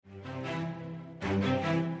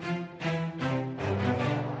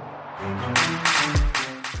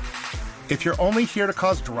If you're only here to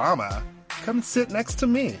cause drama, come sit next to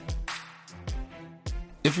me.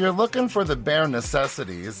 If you're looking for the bare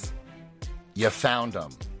necessities, you found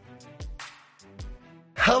them.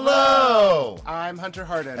 Hello! I'm Hunter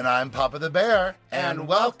Harden. And I'm Papa the Bear. And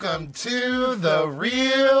welcome to the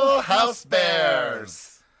Real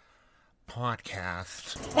Housebears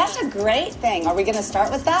podcast. That's a great thing. Are we going to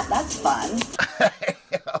start with that? That's fun.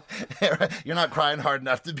 You're not crying hard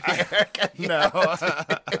enough to be Erica. No.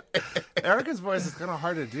 Erica's voice is kind of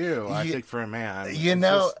hard to do, I think, for a man.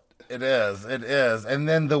 It is. And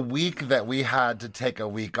then the week that we had to take a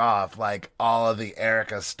week off, like, all of the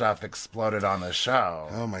Erica stuff exploded on the show.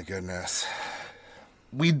 Oh, my goodness.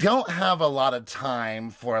 We don't have a lot of time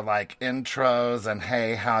for, like, intros and,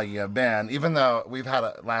 hey, how you been? Even though we've had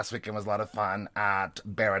last weekend was a lot of fun at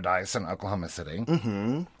Paradise in Oklahoma City.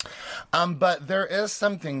 Mm-hmm. But there is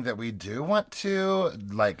something that we do want to,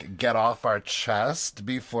 like, get off our chest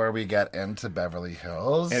before we get into Beverly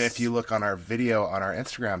Hills. And if you look on our video on our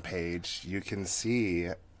Instagram page, you can see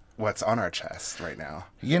what's on our chest right now.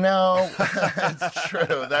 You know, it's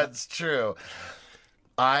true. That's true.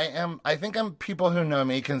 I think people who know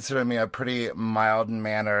me consider me a pretty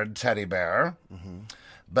mild-mannered teddy bear. Mm-hmm.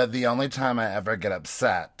 But the only time I ever get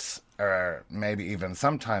upset, or maybe even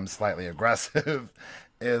sometimes slightly aggressive,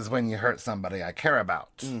 is when you hurt somebody I care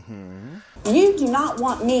about. Mm-hmm. You do not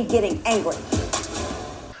want me getting angry.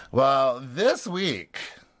 Well, this week,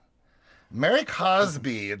 Mary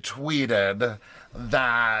Cosby tweeted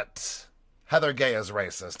that Heather Gay is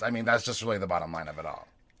racist. I mean, that's just really the bottom line of it all.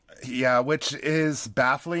 Yeah, which is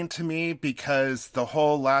baffling to me because the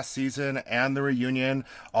whole last season and the reunion,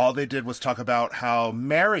 all they did was talk about how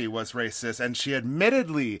Mary was racist. And she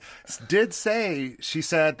admittedly did say, she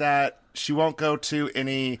said that she won't go to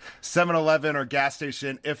any 7-Eleven or gas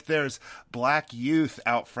station if there's black youth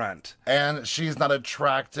out front. And she's not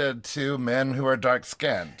attracted to men who are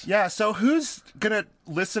dark-skinned. Yeah, so who's going to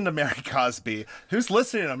listen to Mary Cosby? Who's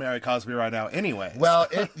listening to Mary Cosby right now anyway? Well,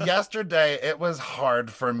 yesterday, it was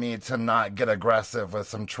hard for me to not get aggressive with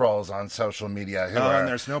some trolls on social media who are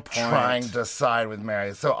there's no point. Trying to side with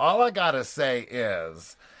Mary. So all I got to say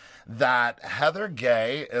is that Heather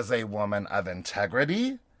Gay is a woman of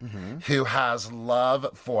integrity, mm-hmm. who has love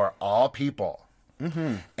for all people.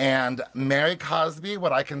 Mm-hmm. And Mary Cosby,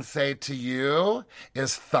 what I can say to you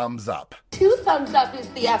is thumbs up. 2 thumbs up is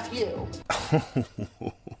the FU.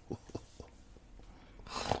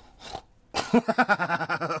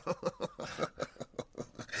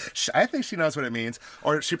 I think she knows what it means,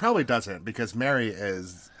 or she probably doesn't, because Mary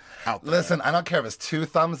is out there. Listen, I don't care if it's 2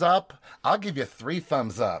 thumbs up. I'll give you 3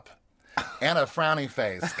 thumbs up. And a frowny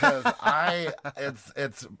face, because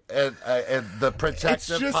the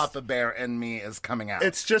protective Papa Bear in me is coming out.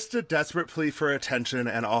 It's just a desperate plea for attention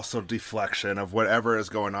and also deflection of whatever is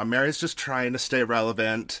going on. Mary's just trying to stay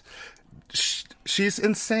relevant. She's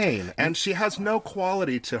insane, and she has no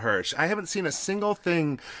quality to her. I haven't seen a single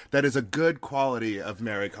thing that is a good quality of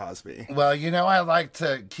Mary Cosby. Well, you know, I like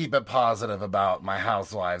to keep it positive about my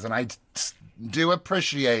housewives, and I do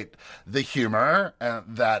appreciate the humor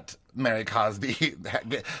that Mary Cosby,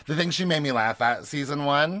 the thing she made me laugh at season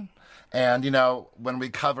 1. And, you know, when we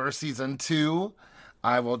cover season 2,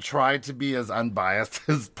 I will try to be as unbiased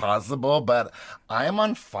as possible, but I am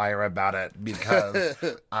on fire about it because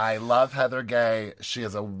I love Heather Gay. She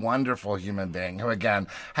is a wonderful human being who, again,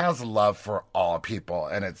 has love for all people.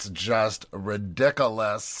 And it's just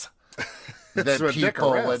ridiculous that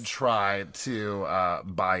people would try to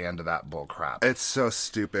buy into that bull crap. It's so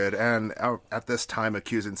stupid. And at this time,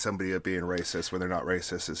 accusing somebody of being racist when they're not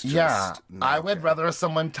racist is just... Yeah, I would rather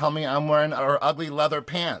someone tell me I'm wearing ugly leather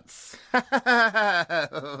pants. So I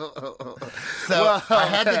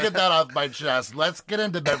had to get that off my chest. Let's get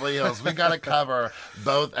into Beverly Hills. We got to cover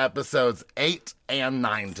both episodes 8 and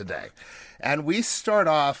 9 today. And we start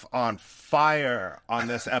off on fire on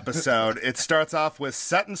this episode. It starts off with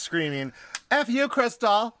Sutton screaming, "F you,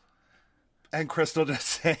 Crystal!" And Crystal just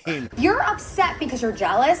saying, "You're upset because you're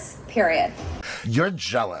jealous, period." You're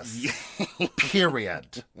jealous,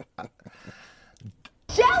 period.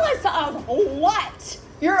 Jealous of what?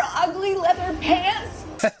 Your ugly leather pants?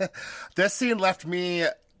 This scene left me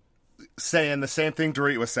saying the same thing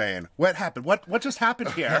Dorit was saying. What happened? What just happened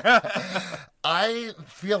here? I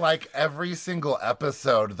feel like every single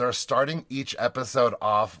episode, they're starting each episode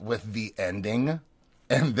off with the ending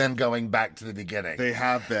and then going back to the beginning. They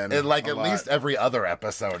have been. And like at least every other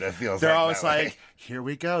episode, it feels They're like always that way. like, here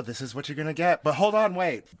we go. This is what you're going to get. But hold on,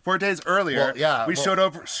 wait. 4 days earlier,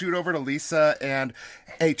 shoot over to Lisa and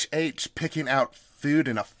HH picking out food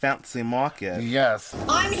in a fancy market. Yes.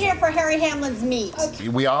 I'm here for Harry Hamlin's meat.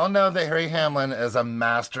 We all know that Harry Hamlin is a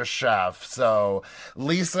master chef, so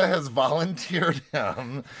Lisa has volunteered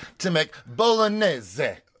him to make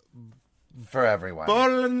bolognese for everyone.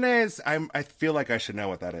 Bolognese. I feel like I should know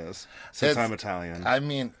what that is, since I'm Italian. I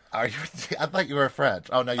mean, are you? I thought you were French.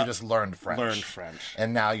 Oh no, you just learned French. Learned French.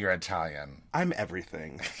 And now you're Italian. I'm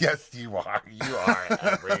everything. Yes, you are. You are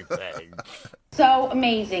everything. So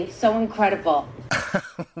amazing, so incredible.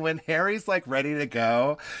 When Harry's like ready to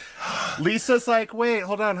go, Lisa's like, wait,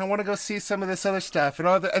 hold on, I want to go see some of this other stuff.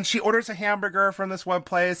 And she orders a hamburger from this one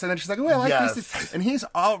place, and then she's like, oh, I like this. And he's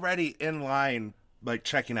already in line, like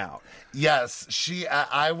checking out. Yes, she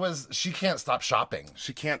can't stop shopping.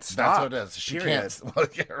 She can't stop. That's what it is. She Period. can't. Well,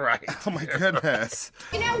 you're right. Oh my goodness.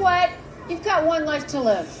 You know what? You've got one life to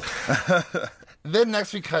live. Then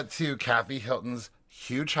next we cut to Kathy Hilton's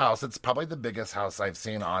huge house. It's probably the biggest house I've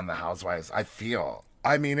seen on The Housewives, I feel.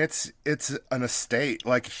 I mean, it's an estate,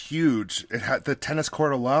 like huge. The tennis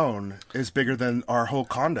court alone is bigger than our whole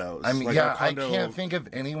condos. I mean, like, yeah, I can't think of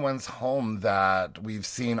anyone's home that we've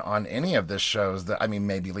seen on any of the shows. That, I mean,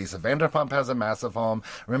 maybe Lisa Vanderpump has a massive home.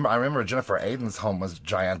 I remember Jennifer Aden's home was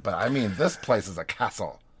giant, but I mean, this place is a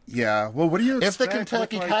castle. Yeah. Well, what do you It's expect? the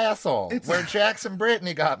Kentucky Castle where Jax and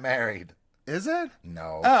Brittany got married. Is it?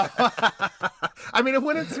 No. Oh. I mean, it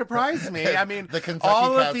wouldn't surprise me. I mean, the Kentucky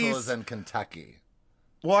all Castle of these... is in Kentucky.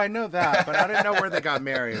 Well, I know that, but I didn't know where they got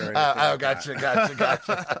married or anything.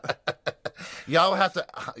 Gotcha. Y'all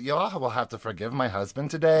will have to forgive my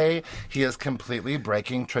husband today. He is completely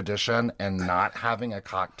breaking tradition and not having a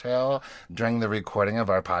cocktail during the recording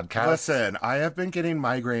of our podcast. Listen, I have been getting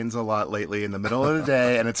migraines a lot lately in the middle of the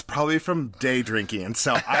day, and it's probably from day drinking.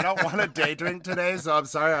 So I don't want to day drink today, so I'm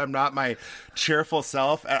sorry I'm not my cheerful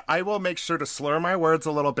self. I will make sure to slur my words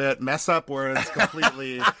a little bit, mess up words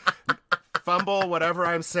completely, fumble whatever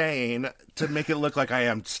I'm saying to make it look like I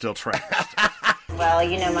am still trashed. Well,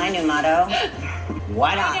 you know my new motto.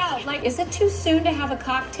 Why not? I know, like, is it too soon to have a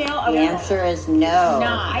cocktail? The answer is no.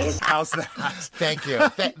 Nice. How's that? Thank you.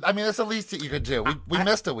 I mean, that's the least that you could do. We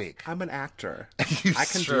missed a week. I'm an actor. You I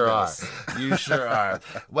can sure do are. this. You sure are.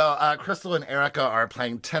 Well, Crystal and Erica are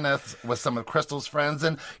playing tennis with some of Crystal's friends.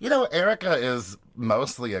 And, you know, Erica is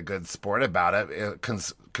mostly a good sport about it,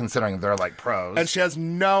 considering they're like pros. And she has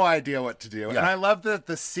no idea what to do. And Yeah. I love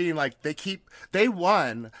the scene, like, they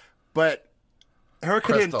won, but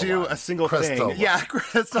Erica Crystal didn't do won. a single Crystal thing. won. Yeah,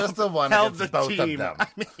 Crystal won held against the both team. of them. I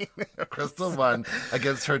mean, Crystal won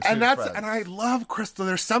against her two and friends. I love Crystal.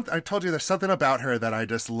 There's something, I told you, there's something about her that I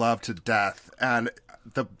just love to death. And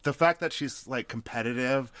the fact that she's like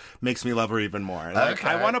competitive makes me love her even more. Like, Okay,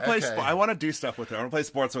 I want to play okay. I want to do stuff with her. I want to play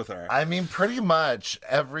sports with her. I mean, pretty much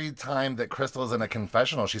every time that Crystal is in a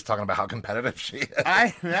confessional, she's talking about how competitive she is.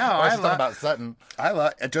 I know. Or she's talking about Sutton. I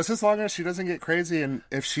love just as long as she doesn't get crazy, and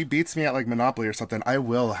if she beats me at like Monopoly or something, I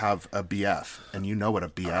will have a BF, and you know what a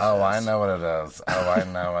BF is. Oh, I know what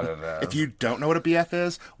it is. If you don't know what a BF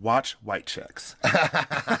is, watch White Chicks.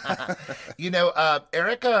 You know,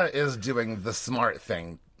 Erica is doing the smart thing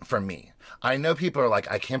for me. I know people are like,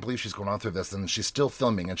 I can't believe she's going on through this, and she's still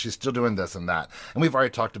filming, and she's still doing this and that. And we've already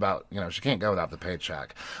talked about, you know, she can't go without the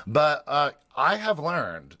paycheck. But I have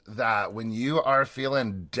learned that when you are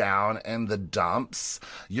feeling down in the dumps,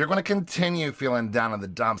 you're going to continue feeling down in the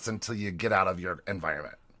dumps until you get out of your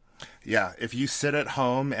environment. Yeah, if you sit at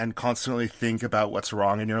home and constantly think about what's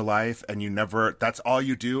wrong in your life, and that's all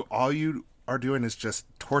you do, all you are doing is just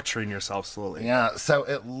torturing yourself slowly. Yeah, so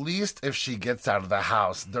at least if she gets out of the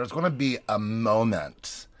house, there's going to be a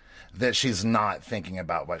moment that she's not thinking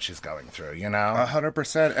about what she's going through, you know?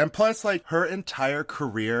 100%. And plus, like, her entire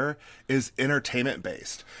career is entertainment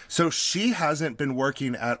based. So she hasn't been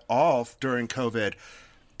working at all during COVID.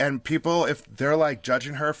 And people, if they're like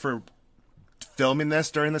judging her for filming this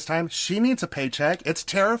during this time, she needs a paycheck. It's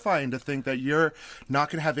terrifying to think that you're not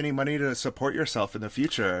going to have any money to support yourself in the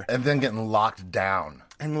future. And then getting locked down.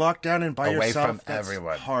 And locked down and by away yourself, from that's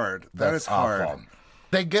everyone. hard. That's is hard. awful.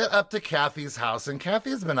 They get up to Kathy's house, and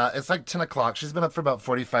Kathy's been up. It's like 10 o'clock. She's been up for about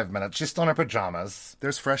 45 minutes. She's still in her pajamas.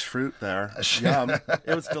 There's fresh fruit there. Yum.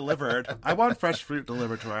 It was delivered. I want fresh fruit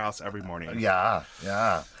delivered to our house every morning. Yeah.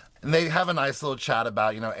 And they have a nice little chat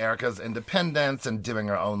about, you know, Erica's independence and doing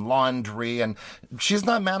her own laundry. And she's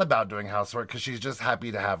not mad about doing housework because she's just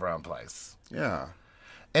happy to have her own place. Yeah.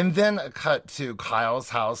 And then a cut to Kyle's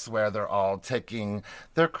house where they're all taking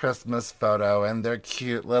their Christmas photo in their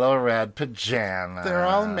cute little red pajamas. They're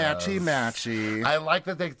all matchy-matchy. I like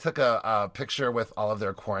that they took a picture with all of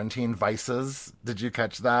their quarantine vices. Did you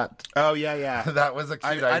catch that? Oh, yeah. That was a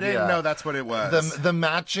cute idea. I didn't know that's what it was. The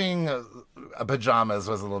matching pajamas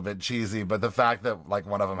was a little bit cheesy, but the fact that like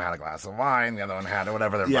one of them had a glass of wine, the other one had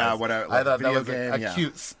whatever there was. Whatever. I thought that was game, a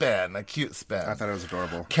cute spin. A cute spin. I thought it was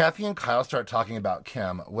adorable. Kathy and Kyle start talking about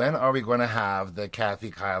Kim. When are we going to have the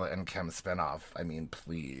Kathy, Kyle, and Kim spinoff? I mean,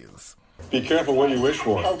 please. Be careful what you wish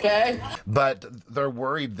for. Okay. But they're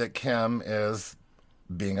worried that Kim is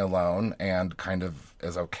being alone and kind of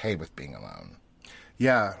is okay with being alone.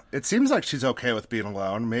 Yeah, it seems like she's okay with being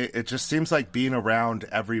alone. It just seems like being around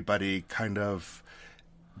everybody kind of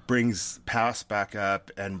brings past back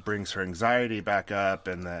up and brings her anxiety back up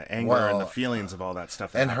and the anger and the feelings of all that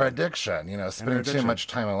stuff. And her addiction, spending too much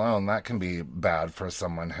time alone, that can be bad for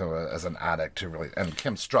someone who is an addict who really, and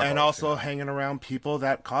Kim struggles. And also hanging around people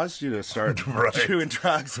that caused you to start Right. doing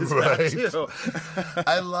drugs is bad too.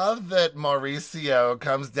 I love that Mauricio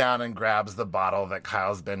comes down and grabs the bottle that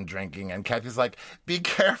Kyle's been drinking, and Kathy's like, be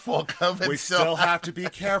careful, COVID We still have to be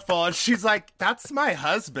careful. And she's like, that's my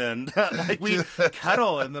husband. Like, we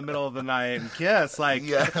cuddle in the middle of the night and kiss. Like,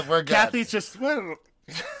 Yeah, we're good. Kathy's just...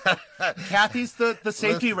 Kathy's the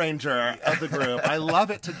safety ranger of the group. I love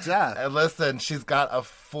it to death. And listen, she's got a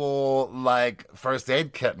full, first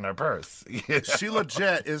aid kit in her purse. She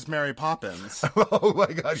legit is Mary Poppins. Oh, my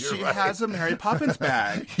God, you're She right. has a Mary Poppins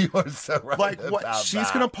bag. You are so right Like, what? about She's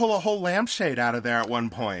that. going to pull a whole lampshade out of there at one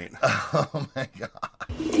point. Oh, my God.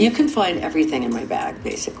 You can find everything in my bag,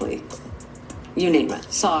 basically. You name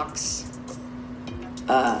it. Socks,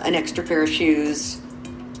 an extra pair of shoes,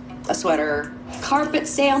 a sweater, carpet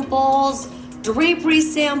samples, drapery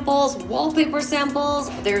samples, wallpaper samples.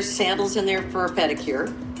 There's sandals in there for a pedicure.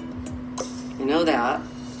 You know that.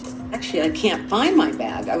 Actually, I can't find my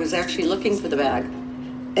bag. I was actually looking for the bag.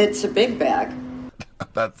 It's a big bag.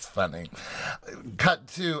 That's funny. Cut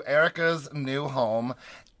to Erica's new home.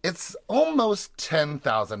 It's almost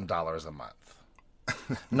 $10,000 a month.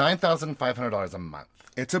 $9,500 a month.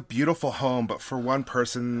 It's a beautiful home, but for one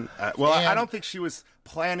person... I don't think she was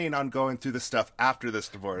planning on going through the stuff after this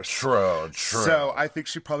divorce. True. So I think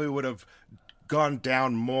she probably would have gone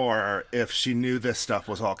down more if she knew this stuff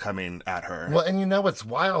was all coming at her. Well, and you know what's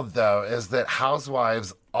wild, though, is that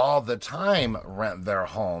housewives all the time rent their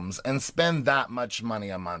homes and spend that much money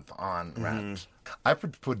a month on rent. I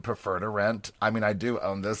would prefer to rent. I mean, I do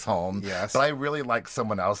own this home. Yes. But I really like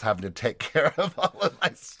someone else having to take care of all of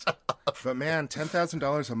my stuff. But man,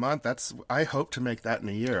 $10,000 a month, I hope to make that in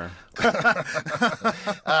a year.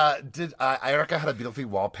 Erica had a beautifully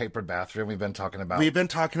wallpapered bathroom we've been talking about. We've been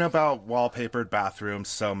talking about wallpapered bathrooms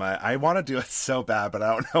so much. I want to do it so bad, but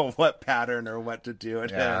I don't know what pattern or what to do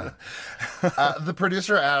it in. The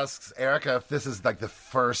producer asks Erica if this is like the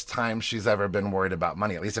first time she's ever been worried about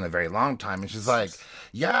money, at least in a very long time. And she's like,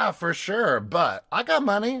 yeah, for sure. But I got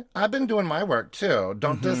money. I've been doing my work too.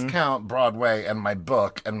 Don't discount Broadway and my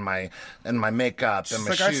book and my makeup and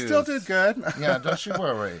my shoes. I still did good. Yeah, don't you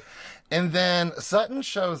worry. And then Sutton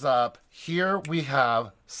shows up. Here we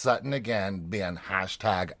have Sutton again being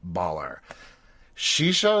 #baller.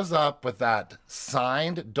 She shows up with that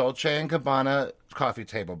signed Dolce & Gabbana coffee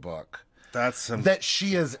table book that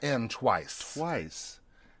she is in twice.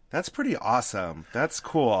 That's pretty awesome. That's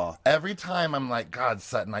cool. Every time I'm like, God,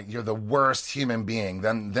 Sutton, like you're the worst human being.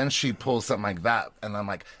 Then she pulls something like that, and I'm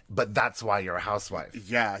like, but that's why you're a housewife.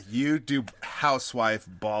 Yeah, you do housewife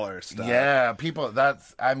baller stuff. Yeah, people.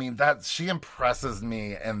 She impresses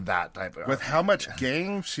me in that type of. With how much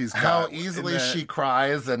game she's got. How easily she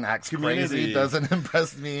cries and acts crazy doesn't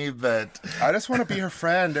impress me, but I just want to be her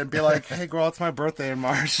friend and be like, hey, girl, it's my birthday in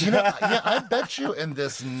March. I bet you in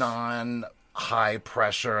this high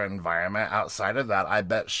pressure environment outside of that, I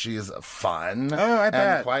bet she's fun. Oh, I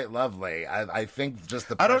bet. And quite lovely. I think just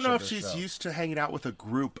the I pressure don't know if of the she's show. used to hanging out with a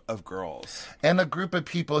group of girls. And a group of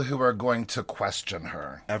people who are going to question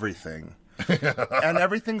her. Everything. And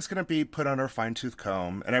everything's going to be put under a fine-tooth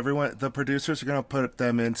comb. And the producers are going to put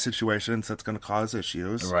them in situations that's going to cause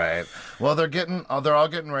issues. Right. Well, they're all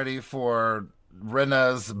getting ready for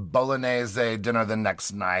Rena's Bolognese dinner the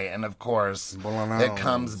next night, and of course, it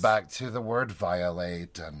comes back to the word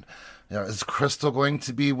violate. And is Crystal going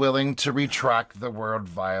to be willing to retract the word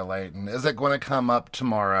violate? And is it going to come up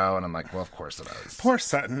tomorrow? And I'm like, well, of course it is. Poor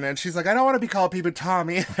Sutton. And she's like, I don't want to be called Peeping Tom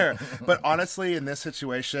either. But honestly, in this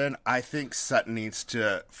situation, I think Sutton needs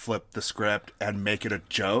to flip the script and make it a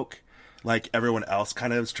joke. Like everyone else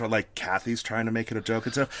kind of is like Kathy's trying to make it a joke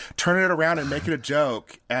and stuff. Turn it around and make it a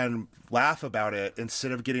joke and laugh about it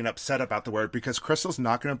instead of getting upset about the word, because Crystal's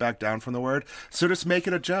not going to back down from the word. So just make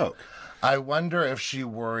it a joke. I wonder if she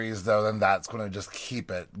worries, though, then that's going to just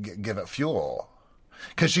give it fuel.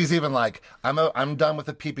 Because she's even like, I'm done with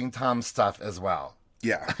the Peeping Tom stuff as well.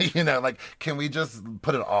 Yeah. Like, can we just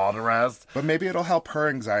put it all to rest? But maybe it'll help her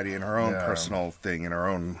anxiety in her own personal thing, in her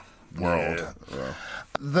own world. Yeah.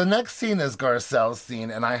 The next scene is Garcelle's scene,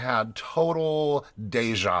 and I had total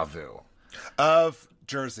deja vu. Of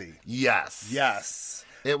Jersey. Yes.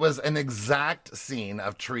 It was an exact scene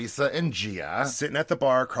of Teresa and Gia. Sitting at the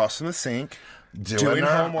bar across from the sink. Doing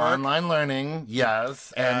her homework. Online learning,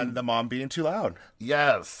 yes. And the mom being too loud.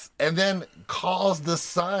 Yes. And then calls the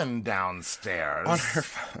son downstairs. On her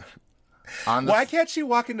phone. Why can't she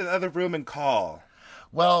walk into the other room and call?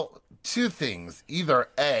 Well, two things. Either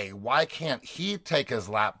A, why can't he take his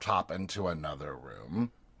laptop into another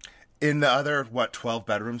room? In the other, 12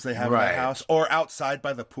 bedrooms they have in the house? Or outside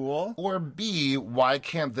by the pool? Or B, why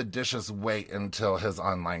can't the dishes wait until his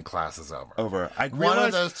online class is over? One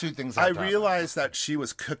of those two things. I realized that she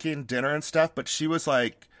was cooking dinner and stuff, but she was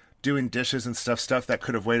like doing dishes and stuff that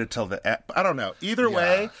could have waited till I don't know. Either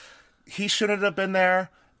way, he shouldn't have been there,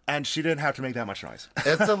 and she didn't have to make that much noise.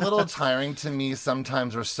 It's a little tiring to me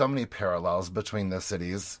sometimes. There's so many parallels between the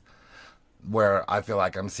cities, where I feel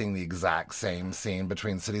like I'm seeing the exact same scene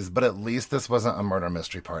between cities, but at least this wasn't a murder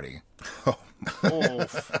mystery party. At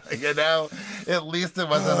least it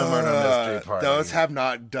wasn't a murder mystery party. Those have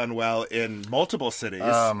not done well in multiple cities.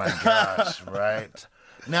 Oh my gosh, right.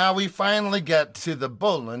 Now we finally get to the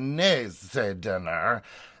bolognese dinner,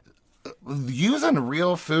 using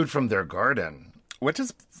real food from their garden. Which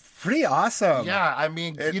is pretty awesome. Yeah, I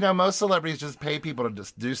mean, most celebrities just pay people to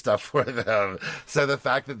just do stuff for them. So the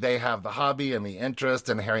fact that they have the hobby and the interest,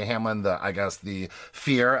 and Harry Hamlin, the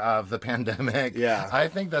fear of the pandemic. Yeah, I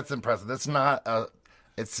think that's impressive. It's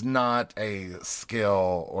not a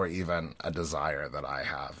skill or even a desire that I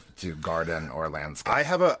have to garden or landscape. I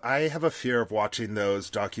have a fear of watching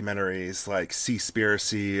those documentaries like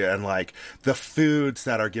Seaspiracy and like the foods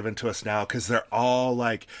that are given to us now, because they're all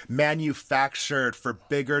like manufactured for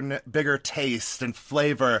bigger taste and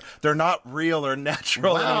flavor. They're not real or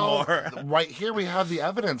natural anymore. Right here we have the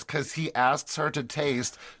evidence, because he asks her to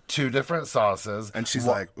taste 2 different sauces, and she's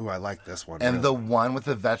like, "Ooh, I like this one." And the one with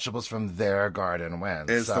the vegetables from their garden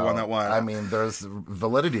wins. Is the one that won. I mean, there's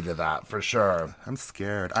validity to that for sure. I'm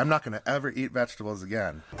scared. I'm not going to ever eat vegetables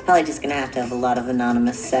again. Probably just gonna have a lot of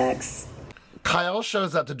anonymous sex. Kyle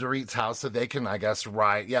shows up to Dorit's house so they can, I guess,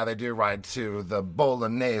 ride to the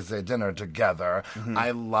bolognese dinner together. Mm-hmm.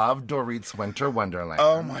 I love Dorit's Winter Wonderland.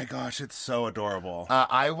 Oh my gosh, it's so adorable.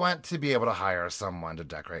 I want to be able to hire someone to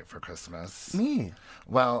decorate for Christmas. Me?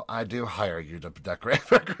 Well, I do hire you to decorate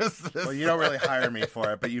for Christmas. Well, you don't really hire me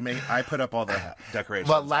for it, but I put up all the decorations.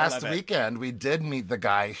 Well, last weekend we did meet the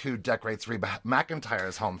guy who decorates Reba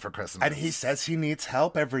McEntire's home for Christmas. And he says he needs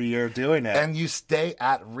help every year doing it. And you stay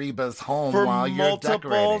at Reba's home for while you're decorating.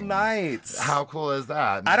 Multiple nights. How cool is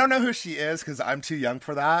that? I don't know who she is because I'm too young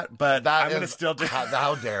for that, but I'm going to still do it.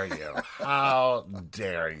 How dare you? How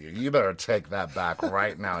dare you? You better take that back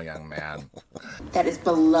right now, young man. That is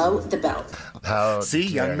below the belt. See,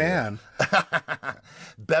 young man.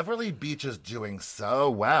 Beverly Beach is doing so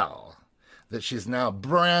well that she's now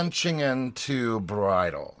branching into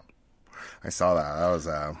bridal. I saw that. That was,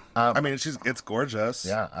 I mean, it's gorgeous.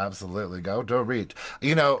 Yeah, absolutely. Go Dorit.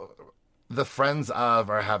 The friends of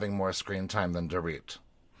are having more screen time than Dorit.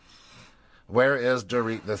 Where is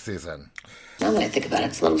Dorit this season? Now that I think about it,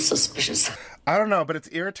 it's a little suspicious. I don't know, but it's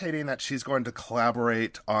irritating that she's going to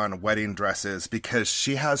collaborate on wedding dresses because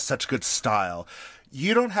she has such good style.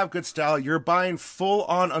 You don't have good style. You're buying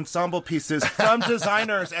full-on ensemble pieces from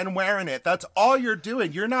designers and wearing it. That's all you're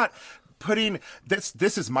doing. You're not putting...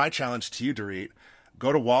 This is my challenge to you, Dorit.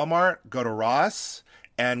 Go to Walmart, go to Ross,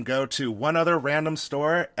 and go to one other random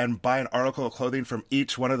store and buy an article of clothing from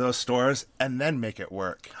each one of those stores and then make it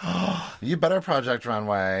work. You better, Project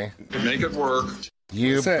Runway. Make it work.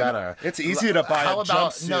 You better. It's easy to buy a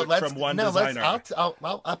jumpsuit from one designer.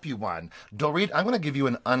 I'll up you one. Dorit, I'm going to give you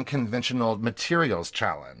an unconventional materials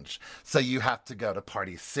challenge. So you have to go to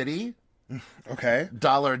Party City. Okay.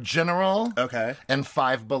 Dollar General. Okay. And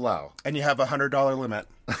Five Below. And you have a $100 limit.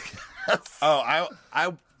 Yes. Oh,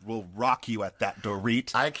 I will rock you at that,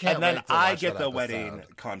 Dorit. I can't And then wait to watch I get that the episode. wedding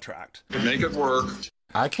contract. Make it work.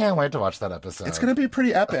 I can't wait to watch that episode. It's going to be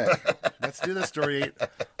pretty epic. Let's do this, Dorit.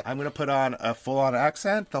 I'm going to put on a full-on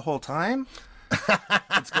accent the whole time.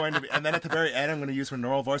 It's going to be, and then at the very end, I'm going to use my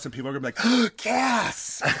normal voice, and people are going to be like,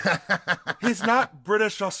 "Gas! He's not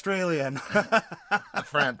British Australian,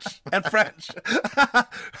 French and French."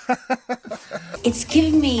 It's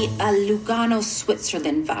giving me a Lugano,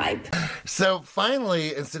 Switzerland vibe. So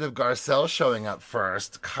finally, instead of Garcelle showing up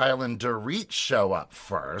first, Kyle and Dorit show up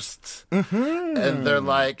first. Mm-hmm. And they're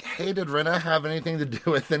like, "Hey, did Rinna have anything to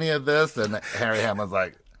do with any of this?" And Harry Hamlin's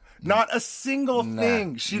like, Not a single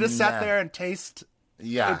thing. She just sat there and tasted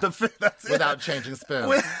the food. That's it. Without changing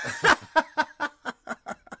spoons.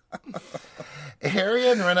 Harry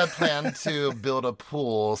and Rinna plan to build a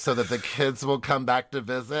pool so that the kids will come back to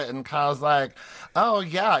visit. And Kyle's like, oh,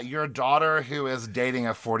 yeah, your daughter who is dating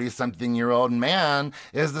a 40-something-year-old man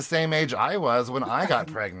is the same age I was when I got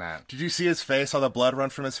pregnant. Did you see his face? All the blood run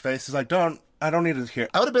from his face? He's like, I don't need to hear.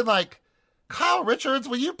 I would have been like, Kyle Richards,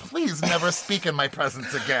 will you please never speak in my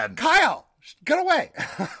presence again? Kyle! Get away.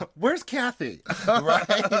 Where's Kathy? Right?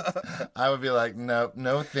 I would be like, no,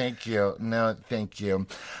 thank you. No, thank you.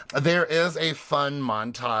 There is a fun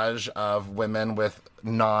montage of women with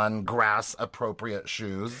non-grass appropriate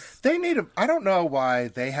shoes. They need I don't know why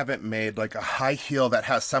they haven't made like a high heel that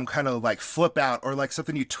has some kind of like flip out or like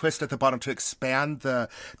something you twist at the bottom to expand the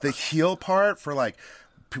heel part for like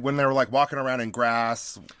when they were like walking around in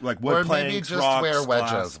grass, like wood planks, or maybe just rocks, wear wedges,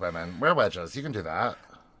 glass. Women. Wear wedges. You can do that.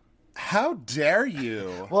 How dare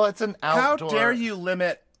you? Well, it's an outdoor... How dare you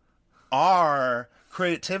limit our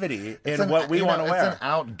creativity in what we want to wear? It's an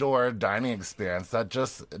outdoor dining experience. That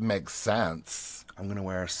just makes sense. I'm going to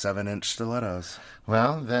wear 7-inch stilettos.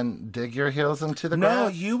 Well, then dig your heels into the grass. No,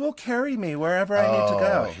 you will carry me wherever I need to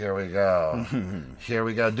go. Here we go. Here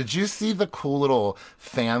we go. Did you see the cool little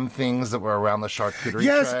fan things that were around the charcuterie tray?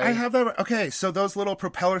 Yes, I have them. Okay, so those little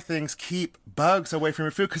propeller things keep bugs away from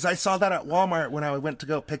your food because I saw that at Walmart when I went to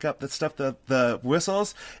go pick up the stuff, the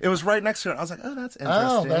whistles. It was right next to it. I was like, oh, that's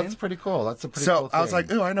interesting. Oh, that's pretty cool. That's a pretty cool thing. So I was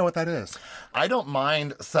like, ooh, I know what that is. I don't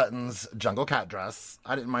mind Sutton's jungle cat dress.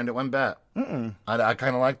 I didn't mind it one bit. I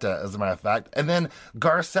kind of liked it, as a matter of fact. And then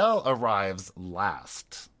Garcelle arrives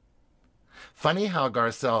last. Funny how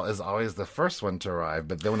Garcelle is always the first one to arrive,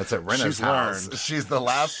 but then when it's at Rinna's house, she's the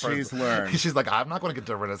last person. She's learned. She's like, I'm not going to get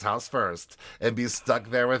to Rinna's house first and be stuck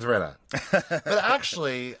there with Rinna. But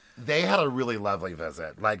actually, they had a really lovely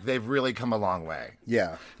visit. Like, they've really come a long way.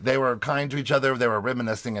 Yeah. They were kind to each other. They were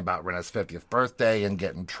reminiscing about Rinna's 50th birthday and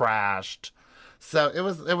getting trashed. So it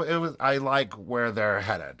was. I like where they're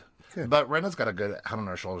headed. Good. But Rinna's got a good head on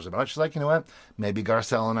her shoulders about it. She's like, you know what? Maybe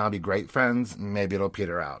Garcelle and I'll be great friends. Maybe it'll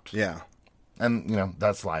peter out. Yeah. And, you know,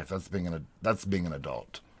 that's life. That's being an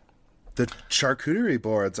adult. The charcuterie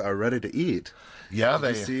boards are ready to eat. Yeah,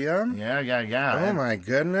 Did you see them? Yeah. Oh, my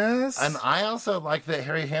goodness. And I also like that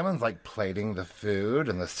Harry Hammond's, like, plating the food,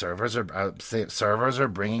 and the servers are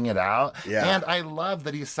bringing it out. Yeah. And I love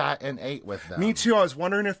that he sat and ate with them. Me too. I was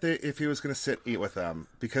wondering if he was going to sit and eat with them,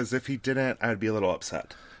 because if he didn't, I'd be a little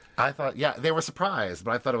upset. I thought, yeah, they were surprised,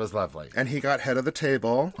 but I thought it was lovely. And he got head of the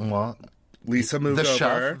table. Well, Lisa moved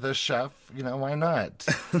over. The chef, you know, why not?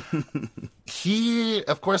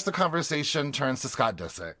 Of course, the conversation turns to Scott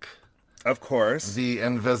Disick. Of course. The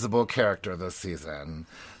invisible character this season.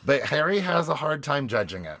 But Harry has a hard time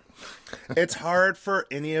judging it. It's hard for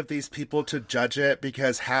any of these people to judge it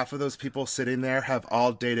because half of those people sitting there have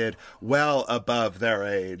all dated well above their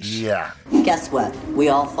age. Yeah. Guess what? We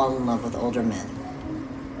all fall in love with older men.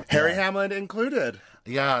 Harry Hamlin included.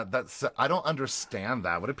 Yeah, I don't understand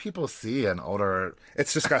that. What do people see in older...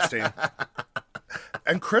 It's disgusting.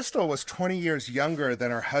 And Crystal was 20 years younger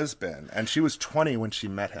than her husband, and she was 20 when she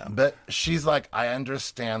met him. But she's like, I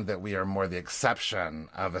understand that we are more the exception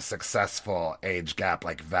of a successful age gap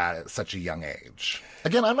like that at such a young age.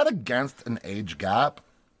 Again, I'm not against an age gap.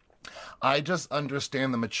 I just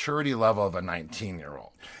understand the maturity level of a 19-year-old.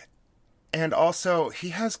 And also, he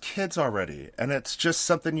has kids already, and it's just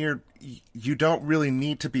something you don't really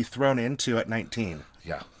need to be thrown into at 19.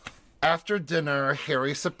 Yeah. After dinner,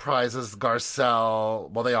 Harry surprises Garcelle.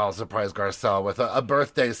 Well, they all surprise Garcelle with a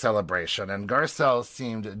birthday celebration, and Garcelle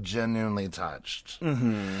seemed genuinely touched.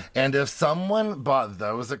 Mm-hmm. And if someone bought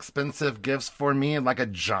those expensive gifts for me, like a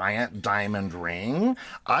giant diamond ring,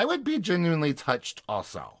 I would be genuinely touched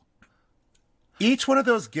also. Each one of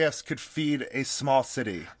those gifts could feed a small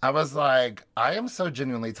city. I was like, I am so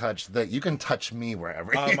genuinely touched that you can touch me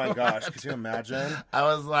wherever you want. Oh my gosh, could you imagine? I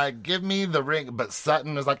was like, give me the ring. But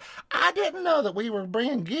Sutton was like, I didn't know that we were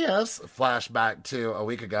bringing gifts. Flashback to a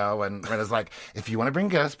week ago, and Rena's like, if you want to bring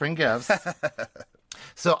gifts, bring gifts.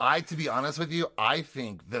 So to be honest with you, I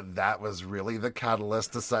think that was really the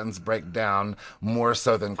catalyst to Sutton's breakdown, more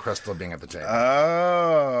so than Crystal being at the table.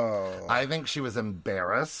 Oh. I think she was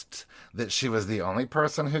embarrassed that she was the only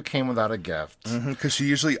person who came without a gift. Because she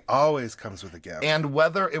usually always comes with a gift. And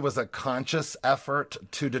whether it was a conscious effort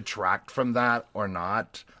to detract from that or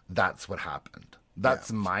not, that's what happened.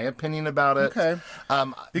 That's my opinion about it. Okay.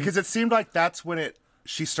 Because it seemed like that's when it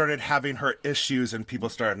she started having her issues and people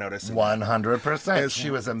started noticing. 100%. She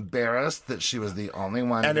was embarrassed that she was the only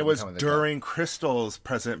one. And it was during Crystal's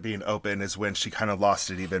present being open is when she kind of lost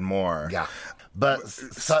it even more. Yeah. But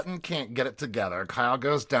Sutton can't get it together. Kyle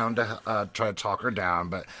goes down to try to talk her down,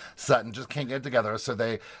 but Sutton just can't get it together. So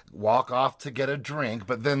they walk off to get a drink.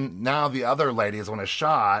 But then now the other ladies want a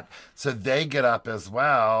shot. So they get up as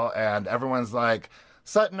well. And everyone's like,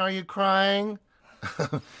 Sutton, are you crying?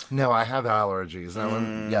 No, I have allergies.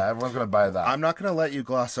 Everyone's going to buy that. I'm not going to let you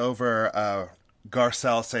gloss over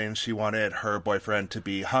Garcelle saying she wanted her boyfriend to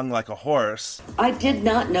be hung like a horse. I did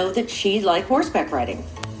not know that she liked horseback riding.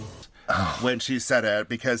 When she said it,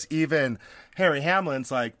 because even Harry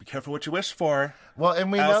Hamlin's like, be careful what you wish for. Well,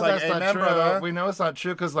 and we know that's not true. Brother. We know it's not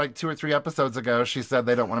true because like 2 or 3 episodes ago, she said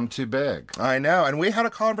they don't want him too big. I know. And we had a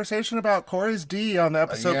conversation about Corey's D on the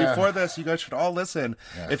episode before this. You guys should all listen.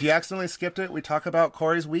 Yeah. If you accidentally skipped it, we talk about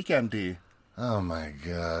Corey's weekend D. Oh my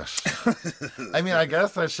gosh. I mean, I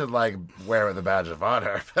guess I should like wear it the badge of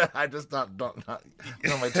honor, but I just not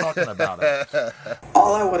normally talking about it.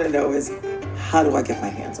 All I want to know is, how do I get my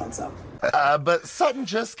hands on some? But Sutton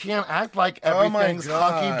just can't act like everything's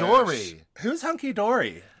hunky-dory. Who's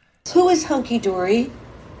hunky-dory? Who is hunky-dory?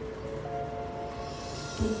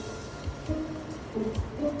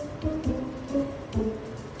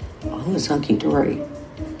 Who is hunky-dory?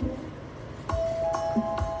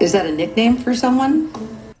 Is that a nickname for someone?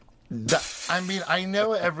 I mean, I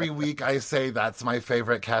know every week I say that's my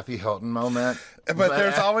favorite Kathy Hilton moment. But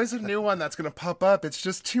there's always a new one that's going to pop up. It's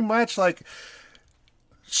just too much. Like,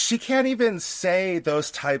 she can't even say those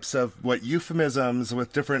types of euphemisms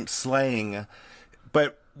with different slang.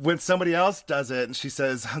 But when somebody else does it and she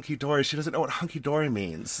says hunky-dory, she doesn't know what hunky-dory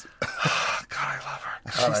means. God, I love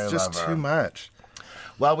her. She's just too much.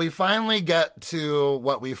 Well, we finally get to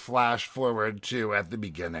what we flash forward to at the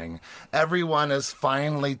beginning. Everyone is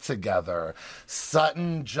finally together.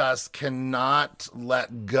 Sutton just cannot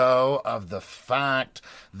let go of the fact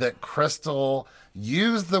that Crystal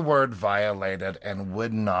used the word violated and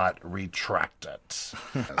would not retract it.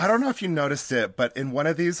 I don't know if you noticed it, but in one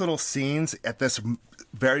of these little scenes at this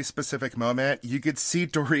very specific moment, you could see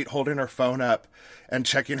Dorit holding her phone up and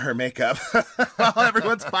checking her makeup while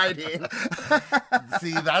everyone's fighting.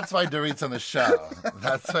 See, that's why Dorit's on the show.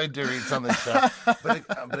 That's why Dorit's on the show.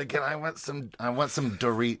 But again, I want some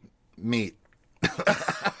Dorit meat.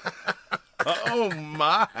 Oh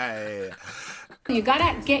my! You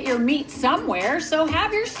gotta get your meat somewhere, so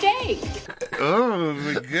have your steak. Oh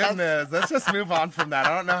my goodness! Let's just move on from that.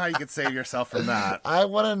 I don't know how you could save yourself from that. I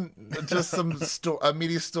want just a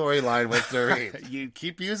meaty storyline with Dorit. You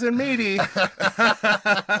keep using meaty.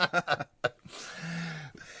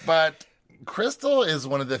 But Crystal is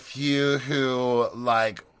one of the few who,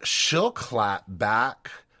 like, she'll clap back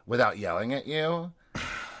without yelling at you,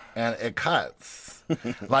 and it cuts.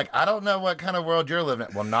 Like, I don't know what kind of world you're living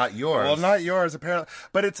in. Well, not yours. Well, not yours, apparently.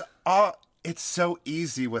 But it's so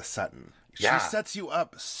easy with Sutton. Yeah. She sets you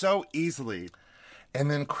up so easily. And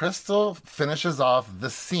then Crystal finishes off the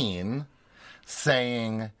scene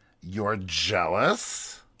saying, "You're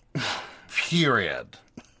jealous?" Period.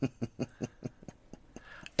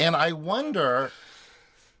 And I wonder,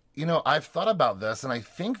 I've thought about this, and I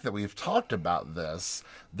think that we've talked about this.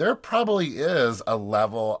 There probably is a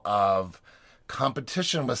level of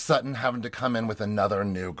competition with Sutton having to come in with another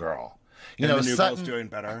new girl. The new girl's doing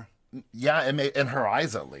better. Yeah, in her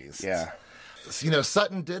eyes at least. Yeah.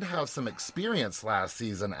 Sutton did have some experience last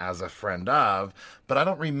season as a friend of, but I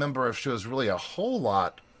don't remember if she was really a whole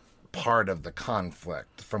lot part of the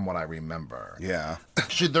conflict from what I remember. Yeah.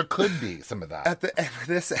 There could be some of that. At the end of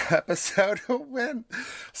this episode, when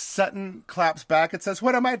Sutton claps back and says,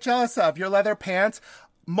 "What am I jealous of? Your leather pants?"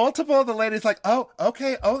 Multiple of the ladies like, "Oh,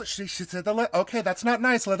 okay. Oh, she said okay, that's not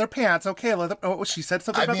nice. Leather pants. Okay, leather. Oh, she said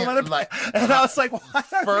something about the leather pants." And I was like, "What?"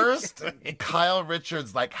 First, Kyle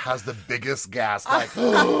Richards has the biggest gasp. Like,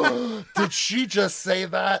 oh, did she just say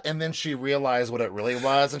that? And then she realized what it really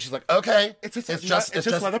was, and she's like, "Okay, it's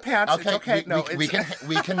just leather pants. Okay, it's okay.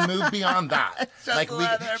 We can move beyond that.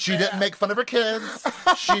 She didn't make fun of her kids.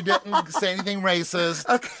 She didn't say anything racist.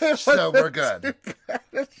 Okay, so we're good.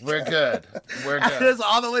 We're good. We're good."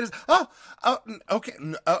 All the ladies, oh, okay,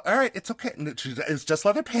 all right, it's okay. It's just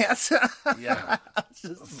leather pants. Yeah.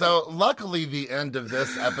 So luckily, the end of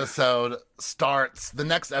this episode the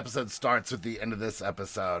next episode starts with the end of this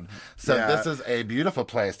episode. So This is a beautiful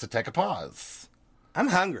place to take a pause. I'm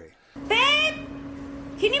hungry. Babe,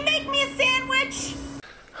 can you make me a sandwich?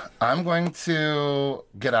 I'm going to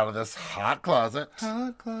get out of this hot closet.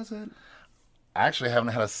 Hot closet. I actually haven't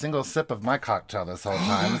had a single sip of my cocktail this whole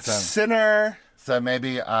time. So. Sinner. So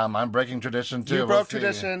maybe I'm breaking tradition too. You broke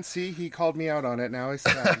tradition. See, he called me out on it. Now he's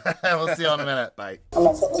done. We'll see you in a minute. Bye. I'm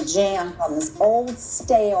gonna put the jam on this old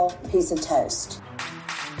stale piece of toast.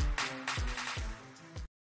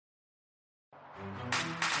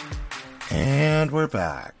 And we're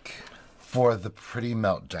back. For the pretty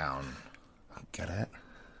meltdown. Get it?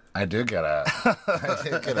 I do get it. I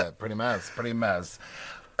do get it. Pretty mess.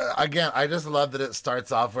 Again, I just love that it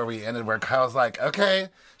starts off where we ended, where Kyle's like, okay,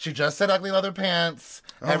 she just said ugly leather pants.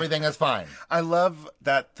 Everything is fine. I love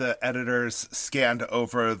that the editors scanned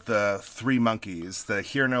over the three monkeys, the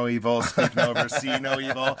hear no evil, speak no evil, see no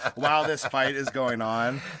evil, while this fight is going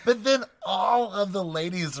on. But then all of the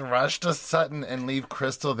ladies rush to Sutton and leave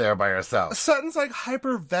Crystal there by herself. Sutton's like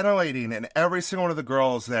hyperventilating, and every single one of the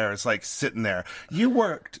girls there is like sitting there. You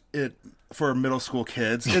worked it for middle school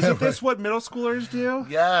kids. Isn't this what middle schoolers do?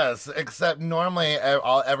 Yes, except normally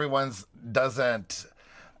everyone's doesn't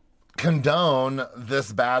condone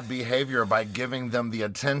this bad behavior by giving them the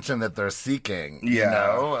attention that they're seeking. Yeah. You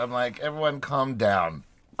know? I'm like, everyone calm down.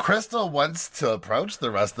 Crystal wants to approach the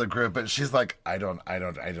rest of the group, but she's like, I don't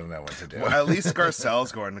know what to do. Well, at least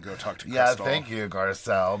Garcelle's going to go talk to Crystal. Yeah, thank you,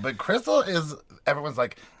 Garcelle. But Crystal is, everyone's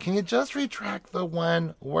like, can you just retract the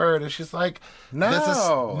one word? And she's like,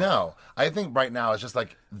 no. I think right now it's just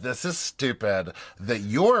like, this is stupid that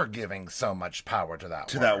you're giving so much power to that word.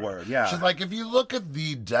 To that word, yeah. She's like, if you look at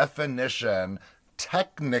the definition,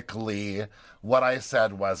 technically what I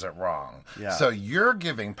said wasn't wrong. Yeah. So you're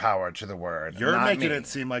giving power to the word. You're not making me. it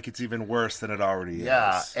seem like it's even worse than it already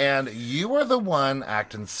Yeah, is. and you were the one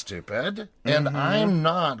acting stupid, and I'm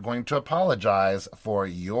not going to apologize for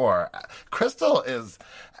your... Crystal is,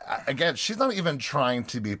 again, she's not even trying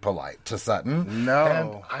to be polite to Sutton.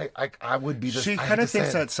 No. And I would be just... She kind of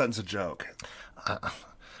thinks that Sutton's a joke.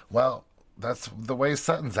 Well, that's the way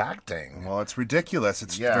Sutton's acting. Well, it's ridiculous.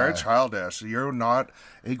 It's very childish. You're not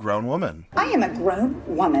a grown woman. I am a grown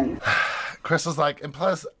woman. Crystal's like, and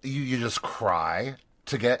plus, you just cry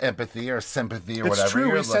to get empathy or sympathy or whatever. It's true.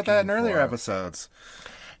 You're We said that in looking earlier for. episodes.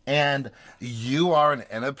 And you are an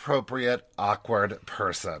inappropriate, awkward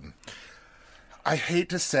person. I hate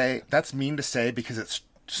to say, that's mean to say because it's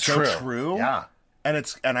so true. Yeah. And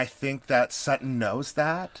I think that Sutton knows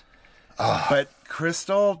that. But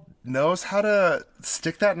Crystal knows how to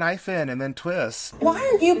stick that knife in and then twist. Why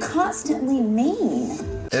are you constantly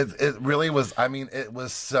mean? It really was, I mean, it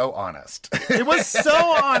was so honest. It was so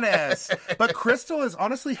honest. But Crystal has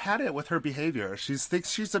honestly had it with her behavior. She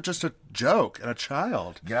thinks she's just a joke and a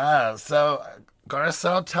child. Yeah, so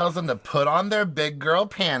Garcelle tells them to put on their big girl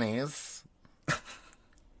panties.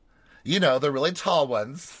 You know, the really tall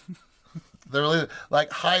ones. The really,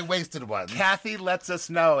 like, high-waisted ones. Kathy lets us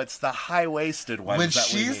know it's the high-waisted ones. When that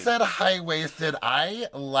she we need. said high-waisted, I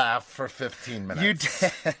laughed for 15 minutes.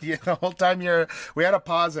 You did. The whole time we had to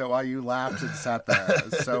pause it while you laughed and sat there.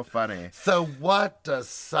 It was so funny. So what does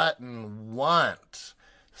Sutton want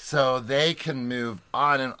so they can move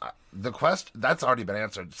on? And the question, that's already been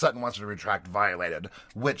answered. Sutton wants her to retract violated,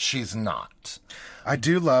 which she's not. I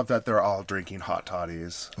do love that they're all drinking hot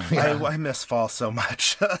toddies. Yeah. I miss fall so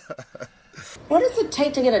much. What does it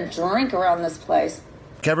take to get a drink around this place?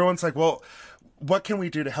 Everyone's like, well, what can we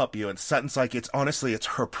do to help you? And Sutton's like, it's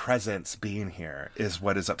her presence being here is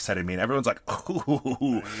what is upsetting me. And everyone's like,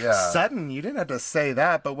 ooh, Sutton, you didn't have to say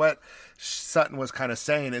that. But what Sutton was kind of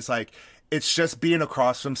saying is like, it's just being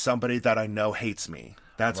across from somebody that I know hates me.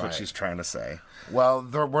 That's what she's trying to say. Well,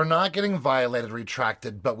 we're not getting violated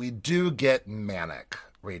retracted, but we do get manic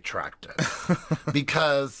retracted.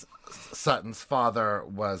 Because Sutton's father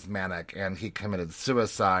was manic and he committed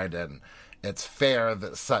suicide, and it's fair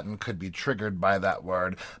that Sutton could be triggered by that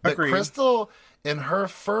word. But Agreed. Crystal, in her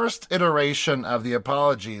first iteration of the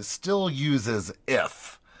apology, still uses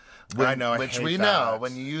if. I know, which hate we that. know,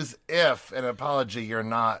 when you use if in an apology, you're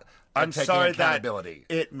not I'm taking sorry accountability.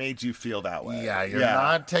 that it made you feel that way. Yeah, you're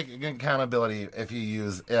not taking accountability if you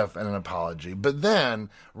use if in an apology. But then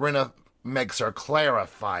Rinna makes her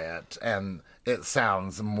clarify it, and it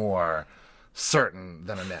sounds more certain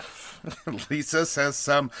than an if. Lisa says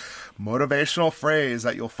some motivational phrase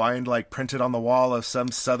that you'll find like printed on the wall of some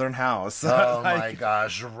southern house. Oh my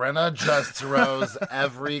gosh, Rinna just throws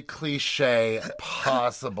every cliche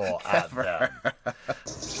possible at them.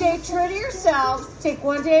 Stay true to yourselves, take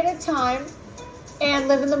one day at a time, and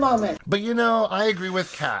live in the moment. But you know, I agree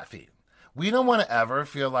with Kathy. We don't want to ever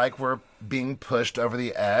feel like we're being pushed over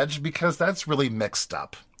the edge because that's really mixed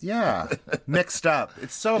up. Yeah, mixed up.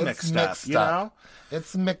 It's so mixed up, you know?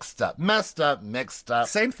 It's mixed up. Messed up, mixed up.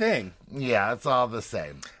 Same thing. Yeah, it's all the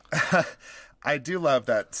same. I do love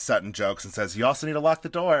that Sutton jokes and says, you also need to lock the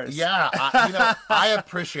doors. Yeah, I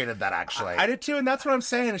appreciated that, actually. I did too, and that's what I'm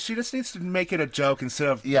saying. She just needs to make it a joke instead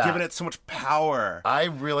of giving it so much power. I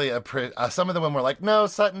really appreciate. Some of the women were like, "No,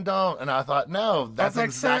 Sutton, don't," and I thought, "No, that's like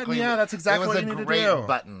exactly." Sutton, that's exactly what you need to do. It was a great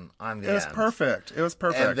button on the end. It was perfect. It was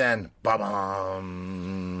perfect. And then,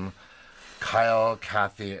 ba-bum. Kyle,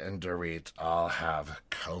 Kathy, and Dorit all have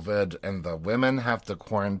COVID, and the women have to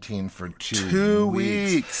quarantine for 2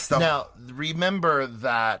 weeks. Now, remember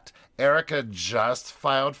that Erica just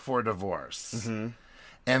filed for divorce. Mm-hmm.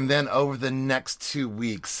 And then over the next 2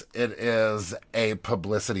 weeks, it is a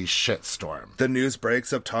publicity shitstorm. The news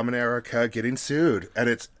breaks of Tom and Erica getting sued, and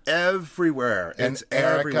it's everywhere. And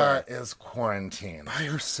Erica is quarantined. By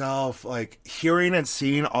herself, like hearing and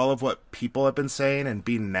seeing all of what people have been saying and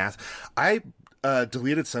being nasty. I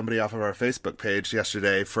deleted somebody off of our Facebook page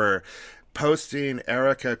yesterday for posting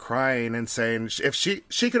Erica crying and saying if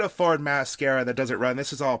she could afford mascara that doesn't run,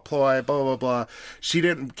 this is all ploy, blah, blah, blah. She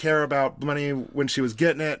didn't care about money when she was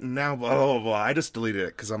getting it, and now blah, blah, blah. I just deleted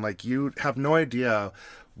it because I'm like, you have no idea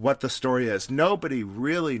what the story is. Nobody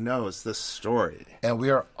really knows the story. And we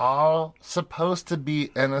are all supposed to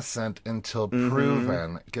be innocent until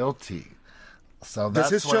proven guilty. So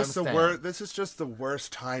that's this is just the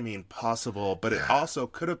worst timing possible, but it also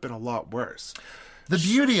could have been a lot worse. The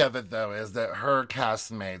beauty of it, though, is that her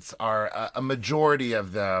castmates are, a majority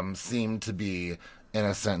of them seem to be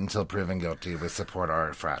innocent until proven guilty. We support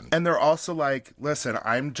our friend. And they're also like, listen,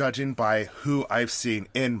 I'm judging by who I've seen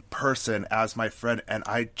in person as my friend, and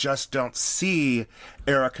I just don't see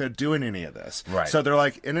Erica doing any of this. Right. So they're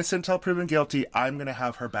like, innocent until proven guilty, I'm going to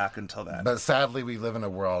have her back until then. But sadly, we live in a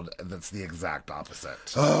world that's the exact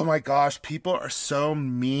opposite. Oh my gosh, people are so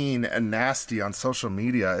mean and nasty on social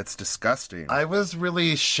media. It's disgusting. I was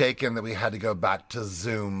really shaken that we had to go back to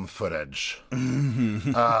Zoom footage.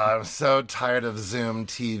 I'm so tired of Zoom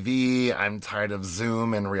TV. I'm tired of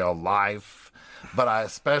Zoom in real life. But I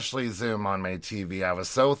especially Zoom on my TV. I was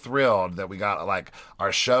so thrilled that we got like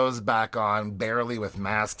our shows back on, barely with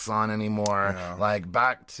masks on anymore. Yeah. Like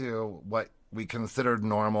back to what we considered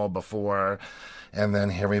normal before. And then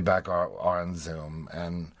here we back are on Zoom.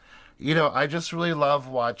 And, you know, I just really love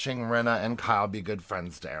watching Rinna and Kyle be good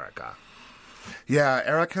friends to Erica. Yeah,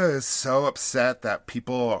 Erica is so upset that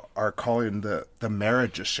people are calling the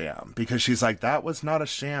marriage a sham because she's like, that was not a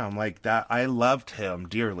sham. Like that, I loved him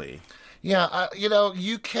dearly. Yeah, you know,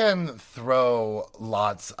 you can throw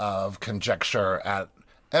lots of conjecture at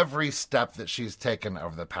every step that she's taken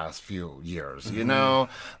over the past few years, you know?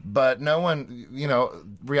 But no one, you know,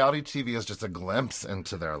 reality TV is just a glimpse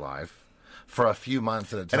into their life for a few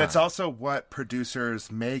months at a time. And it's also what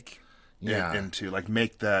producers make it into, like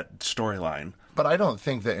make that storyline. But I don't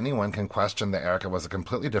think that anyone can question that Erica was a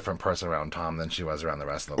completely different person around Tom than she was around the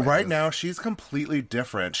rest of the ladies. Right now, she's completely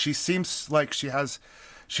different. She seems like she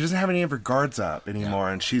doesn't have any of her guards up anymore,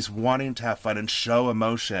 and she's wanting to have fun and show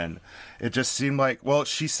emotion. It just seemed like, well,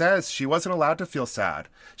 she says she wasn't allowed to feel sad.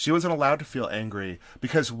 She wasn't allowed to feel angry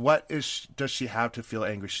because does she have to feel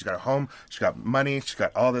angry? She's got a home, she's got money, she's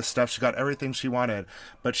got all this stuff, she got everything she wanted,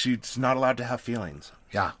 but she's not allowed to have feelings.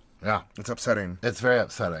 Yeah. Yeah. It's upsetting. It's very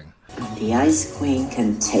upsetting. The Ice Queen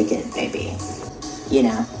can take it, baby. You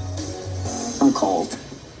know, I'm cold.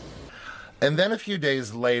 And then a few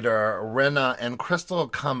days later, Rinna and Crystal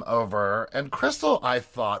come over, and Crystal, I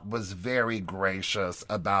thought, was very gracious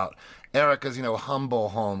about Erica's, you know, humble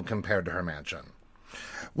home compared to her mansion.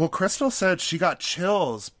 Well, Crystal said she got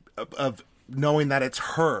chills of knowing that it's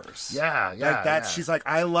hers. Yeah. Like that, yeah. She's like,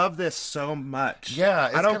 I love this so much. Yeah.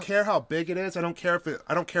 I don't care how big it is. I don't care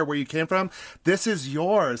where you came from. This is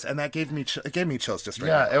yours. And that gave me chills just right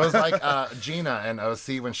now. Yeah, it was like Gina in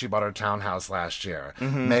OC when she bought her townhouse last year.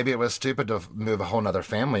 Mm-hmm. Maybe it was stupid to move a whole nother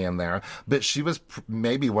family in there, but she was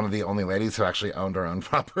maybe one of the only ladies who actually owned her own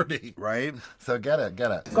property. Right? So get it.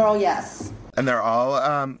 Girl, yes. And they're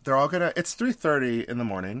all gonna, it's 3:30 in the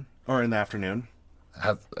morning or in the afternoon.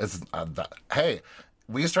 Hey,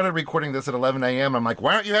 we started recording this at 11 a.m. I'm like,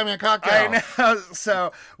 why aren't you having a cocktail? I know.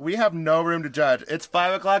 So we have no room to judge. It's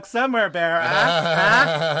 5 o'clock somewhere, Bear.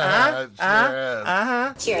 Cheers,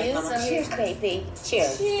 Mama. Cheers, baby.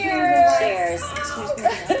 Cheers. Cheers.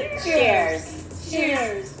 Cheers. Cheers.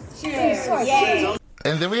 Cheers. Cheers. Yay.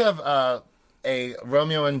 And then we have a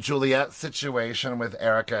Romeo and Juliet situation with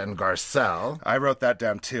Erica and Garcelle. I wrote that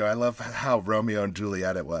down too. I love how Romeo and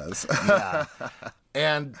Juliet it was. Yeah.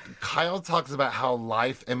 And Kyle talks about how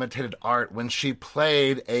life imitated art when she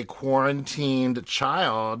played a quarantined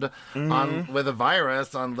child with a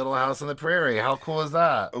virus on Little House on the Prairie. How cool is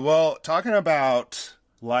that? Well, talking about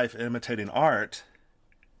life imitating art,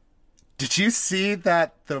 Did you see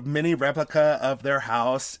that the mini replica of their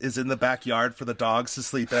house is in the backyard for the dogs to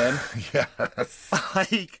sleep in? Yes.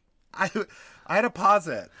 Like, I had to pause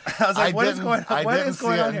it. I was like, what is going on? What is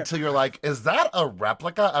going on here? Until you're like, is that a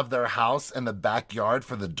replica of their house in the backyard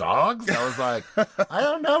for the dogs? I was like, I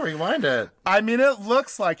don't know. Rewind it. I mean, it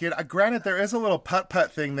looks like it. Granted, there is a little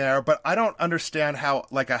putt-putt thing there, but I don't understand how,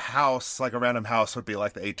 like, a house, like a random house would be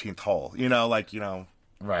like the 18th hole.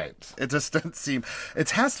 Right. It just doesn't seem...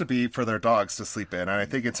 It has to be for their dogs to sleep in, and I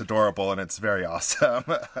think it's adorable, and it's very awesome.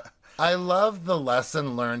 I love the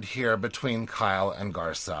lesson learned here between Kyle and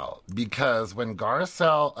Garcelle, because when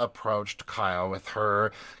Garcelle approached Kyle with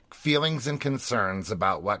her feelings and concerns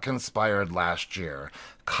about what conspired last year,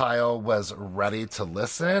 Kyle was ready to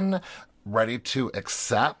listen, ready to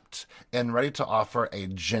accept, and ready to offer a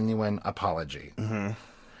genuine apology. Mm-hmm.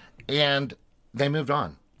 And they moved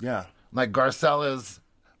on. Yeah. Like, Garcelle is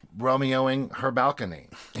Romeoing her balcony,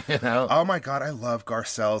 you know? Oh my God, I love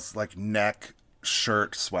Garcelle's, like, neck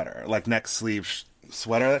shirt sweater, like neck sleeve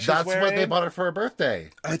sweater that she's That's wearing. what they bought her for her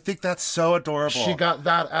birthday. I think that's so adorable. She got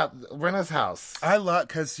that at Rena's house. I love,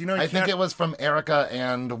 because, I think it was from Erica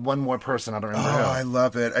and one more person. I don't remember who. I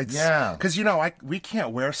love it. Yeah. Because, we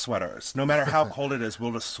can't wear sweaters. No matter how cold it is,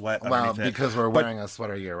 we'll just sweat underneath it. Because we're wearing a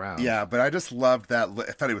sweater year-round. Yeah, but I just loved that.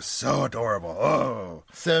 I thought it was so adorable. Oh.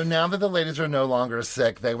 So now that the ladies are no longer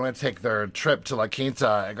sick, they want to take their trip to La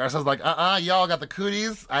Quinta. And Garcelle's like, y'all got the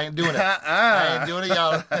cooties? I ain't doing it. I ain't doing it,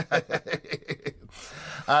 y'all.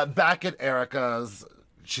 Back at Erica's,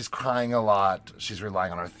 she's crying a lot. She's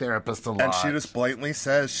relying on her therapist a lot. And she just blatantly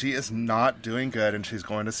says she is not doing good and she's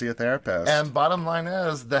going to see a therapist. And bottom line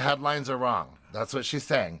is, the headlines are wrong. That's what she's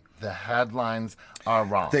saying. The headlines are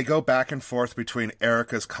wrong. They go back and forth between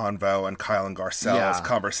Erica's convo and Kyle and Garcelle's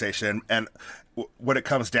conversation. And what it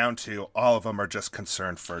comes down to, all of them are just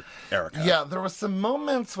concerned for Erica. Yeah, there were some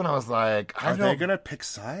moments when I was like, are they going to pick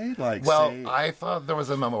side? I thought there was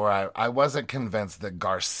a moment where I wasn't convinced that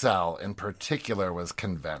Garcelle in particular was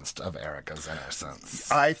convinced of Erica's innocence.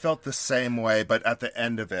 I felt the same way, but at the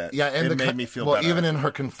end of it, it made me feel better. Even in her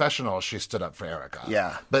confessional, she stood up for Erica.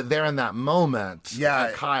 Yeah. But there in that moment,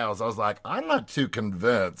 at Kyle's, I was like, I'm not too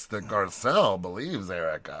convinced that Garcelle believes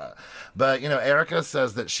Erica. But, Erica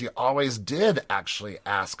says that she always did actually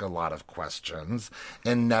ask a lot of questions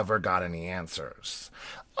and never got any answers.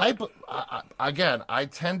 I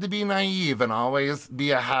tend to be naive and always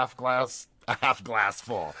be a half glass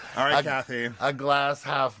full. All right, Kathy. A glass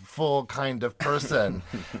half full kind of person.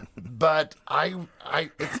 But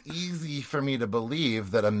it's easy for me to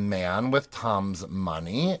believe that a man with Tom's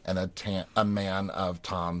money and a man of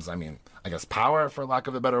Tom's, power, for lack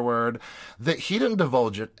of a better word, that he didn't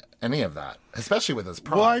divulge any of that, especially with his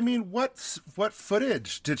prom. Well, what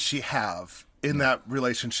footage did she have in that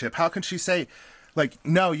relationship? How can she say,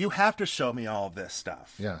 no, you have to show me all of this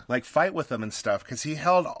stuff. Yeah. Fight with him and stuff, because he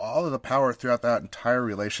held all of the power throughout that entire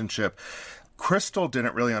relationship. Crystal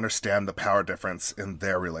didn't really understand the power difference in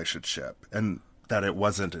their relationship and that it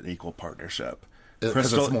wasn't an equal partnership.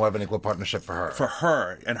 Because it's more of an equal partnership for her. For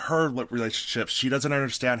her and her relationship, she doesn't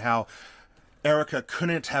understand how Erica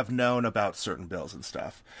couldn't have known about certain bills and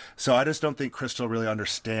stuff. So I just don't think Crystal really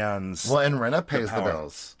understands. Well, and Rinna pays the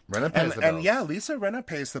bills. And yeah, Lisa Rinna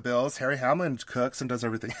pays the bills. Harry Hamlin cooks and does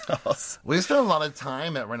everything else. We spent a lot of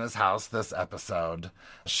time at Rinna's house this episode.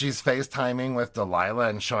 She's FaceTiming with Delilah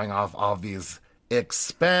and showing off all these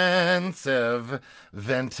expensive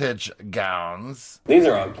vintage gowns. These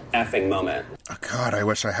are a effing moment. Oh, God, I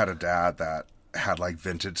wish I had a dad that had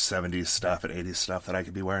vintage 70s stuff and 80s stuff that I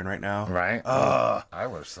could be wearing right now. Right? I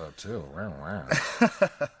wish so too.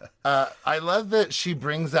 I love that she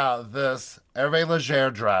brings out this Hervé Leger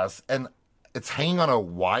dress and it's hanging on a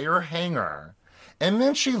wire hanger. And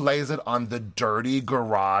then she lays it on the dirty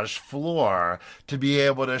garage floor to be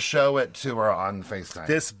able to show it to her on FaceTime.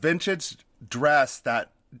 This vintage dress that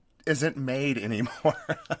isn't made anymore.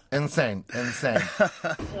 Insane. La,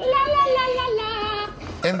 la, la, la, la.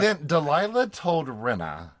 And then Delilah told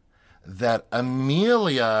Rinna that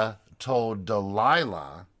Amelia told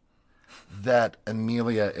Delilah that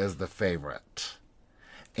Amelia is the favorite.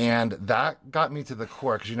 And that got me to the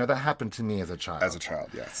core, because that happened to me as a child. As a child,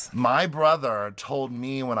 yes. My brother told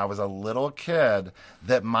me when I was a little kid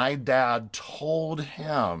that my dad told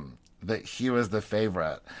him that he was the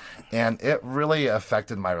favorite. And it really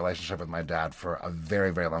affected my relationship with my dad for a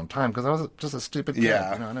very, very long time because I was just a stupid kid.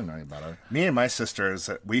 Yeah. You know, I didn't know any better. Me and my sisters,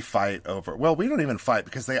 we fight over... Well, we don't even fight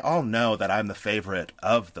because they all know that I'm the favorite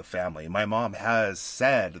of the family. My mom has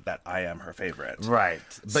said that I am her favorite. Right.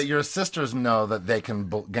 But your sisters know that they can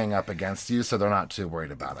gang up against you, so they're not too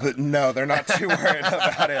worried about it. But no, they're not too worried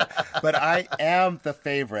about it. But I am the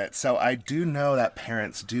favorite, so I do know that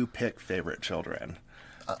parents do pick favorite children.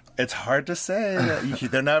 It's hard to say.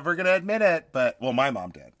 They're never going to admit it, but... Well, my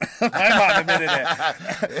mom did. My mom admitted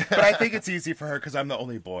it. But I think it's easy for her because I'm the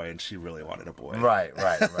only boy, and she really wanted a boy. Right.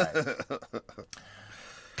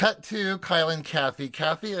 Cut to Kyle and Kathy.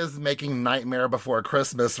 Kathy is making Nightmare Before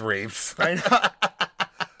Christmas wreaths. I know.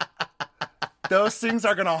 Those things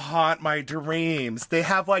are going to haunt my dreams. They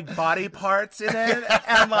have, like, body parts in it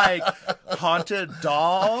and, like, haunted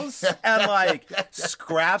dolls and, like,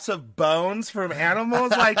 scraps of bones from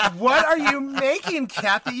animals. Like, what are you making,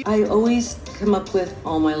 Kathy? I always come up with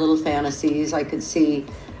all my little fantasies. I could see,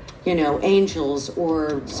 angels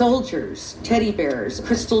or soldiers, teddy bears,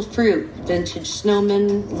 crystal fruit, vintage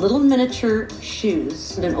snowmen, little miniature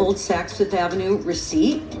shoes, and an old Saks Fifth Avenue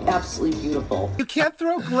receipt. Absolutely beautiful. You can't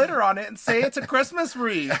throw glitter on it and say it's a Christmas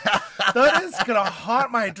wreath. That is going to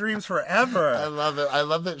haunt my dreams forever. I love it. I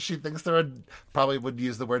love that she thinks probably would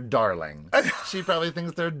use the word darling. She probably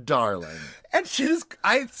thinks they're darling. And she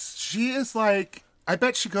is like... I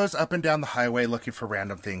bet she goes up and down the highway looking for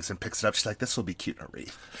random things and picks it up. She's like, this will be cute in a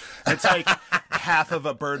wreath. It's like half of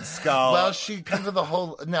a bird's skull. Well, she comes to the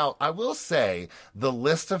whole... Now, I will say, the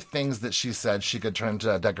list of things that she said she could turn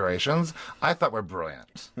into decorations, I thought were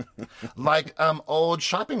brilliant. Like old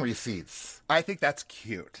shopping receipts. I think that's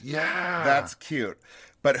cute. Yeah. That's cute.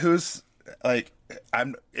 But who's... Like,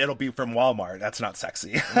 it'll be from Walmart. That's not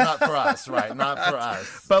sexy. Not for us, right? Not for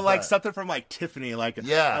us. But like something from like Tiffany, like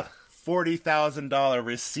yeah. a $40,000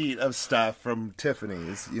 receipt of stuff from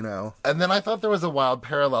Tiffany's, And then I thought there was a wild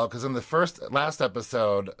parallel because in the last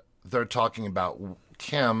episode, they're talking about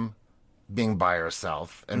Kim being by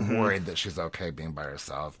herself and worried that she's okay being by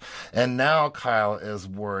herself. And now Kyle is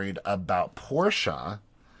worried about Portia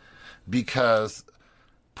because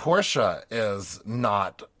Portia is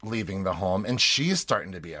not leaving the home, and she's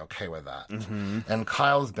starting to be okay with that. And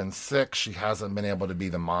Kyle's been sick. She hasn't been able to be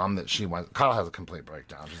the mom that she wants. Kyle has a complete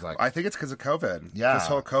breakdown. She's like... I think it's because of COVID. Yeah. This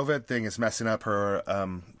whole COVID thing is messing up her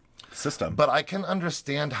system. But I can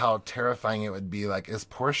understand how terrifying it would be. Like, is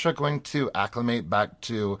Portia going to acclimate back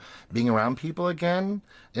to being around people again?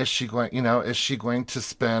 Is she going, is she going to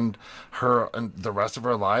spend the rest of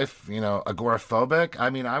her life, agoraphobic? I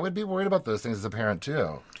mean, I would be worried about those things as a parent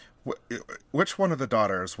too. Which one of the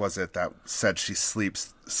daughters was it that said she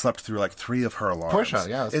slept through like 3 of her alarms? Portia,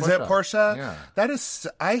 yeah. Is it Portia? Yeah. That is,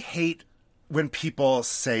 I hate when people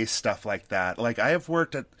say stuff like that. Like, I have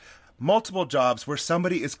worked at multiple jobs where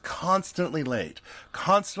somebody is constantly late,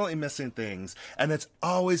 constantly missing things, and it's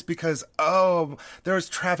always because, there was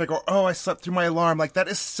traffic, or, I slept through my alarm. Like, that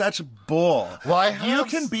is such bull. Well, you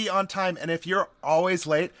can be on time, and if you're always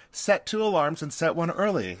late, set 2 alarms and set 1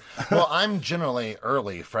 early. Well, I'm generally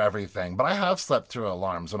early for everything, but I have slept through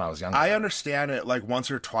alarms when I was younger. I understand it, like, once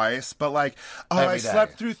or twice, but, like, Every I day.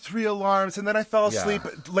 slept through 3 alarms, and then I fell asleep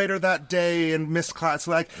later that day and missed class.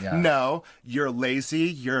 Like, no, you're lazy,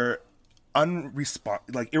 you're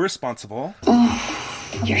irresponsible.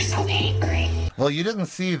 You're so angry. Well, you didn't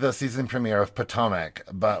see the season premiere of Potomac,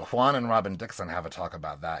 but Juan and Robin Dixon have a talk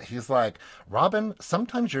about that. He's like, Robin,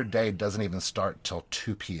 sometimes your day doesn't even start till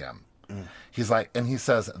 2 p.m. He's like, and he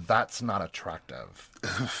says, that's not attractive.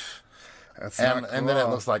 And then it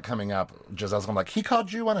looks like coming up, Giselle's going like, he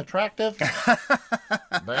called you unattractive?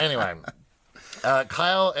 But anyway...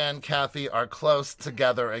 Kyle and Kathy are close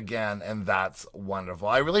together again, and that's wonderful.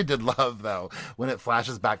 I really did love, though, when it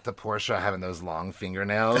flashes back to Portia having those long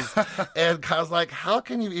fingernails. And Kyle's like, how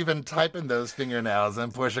can you even type in those fingernails?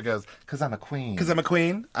 And Portia goes, because I'm a queen. Because I'm a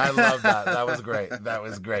queen? I love that. That was great. That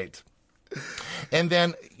was great. And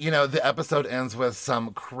then, the episode ends with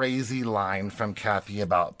some crazy line from Kathy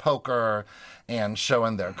about poker and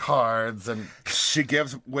showing their cards. And she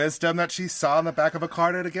gives wisdom that she saw in the back of a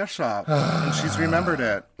card at a gift shop. And she's remembered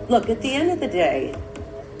it. Look, at the end of the day,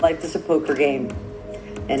 life is a poker game,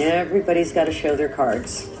 and everybody's got to show their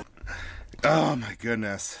cards. Oh, my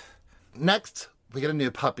goodness. Next, we get a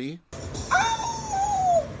new puppy.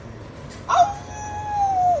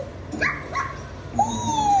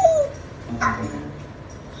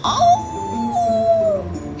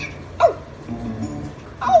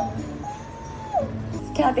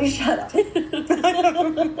 Kathy, shut up.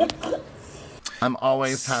 I'm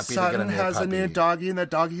always happy to get a new has puppy. a new doggy, and that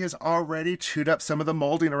doggy has already chewed up some of the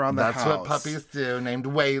molding around the house. That's what puppies do, named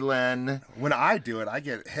Waylon. When I do it, I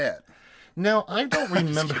get hit. No, I don't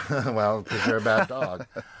remember. Well, because you're a bad dog.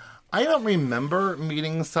 I don't remember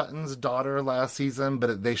meeting Sutton's daughter last season,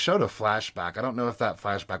 but they showed a flashback. I don't know if that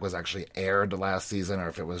flashback was actually aired last season or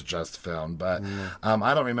if it was just filmed, but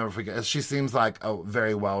I don't remember. She seems like a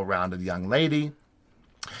very well-rounded young lady.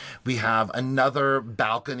 We have another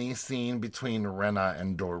balcony scene between Rinna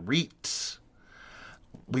and Dorit.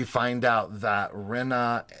 We find out that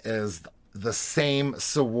Rinna is the same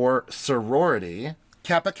sorority.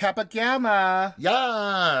 Kappa Kappa Gamma.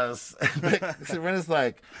 Yes. Rinna's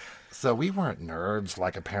like, so we weren't nerds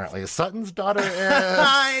like apparently Sutton's daughter is.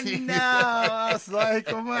 I know. I was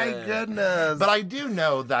like, oh my goodness. But I do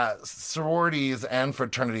know that sororities and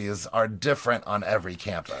fraternities are different on every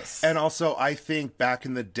campus. And also, I think back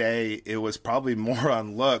in the day, it was probably more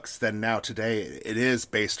on looks than now today. It is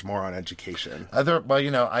based more on education.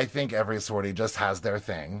 Well, I think every sorority just has their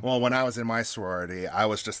thing. Well, when I was in my sorority, I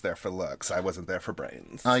was just there for looks. I wasn't there for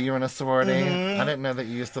brains. Oh, you were in a sorority? I didn't know that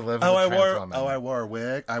you used to live I wore a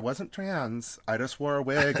wig. I wasn't trans. I just wore a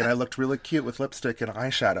wig, and I looked really cute with lipstick and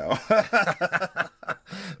eyeshadow.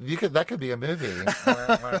 That could be a movie.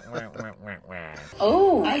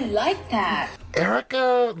 Oh, I like that.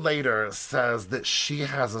 Erica later says that she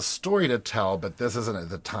has a story to tell, but this isn't at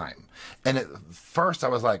the time. And at first I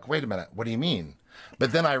was like, wait a minute, what do you mean?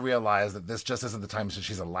 But then I realized that this just isn't the time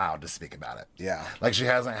she's allowed to speak about it. Yeah. Like, she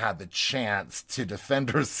hasn't had the chance to defend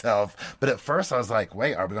herself. But at first I was like,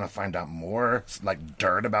 wait, are we going to find out more, like,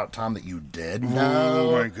 dirt about Tom that you did know?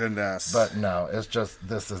 Oh, my goodness. But no, it's just,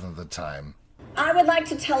 this isn't the time. I would like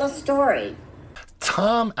to tell a story.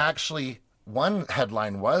 Tom actually, one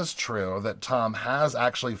headline was true, that Tom has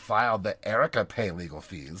actually filed that Erica pay legal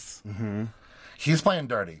fees. Mm-hmm. He's playing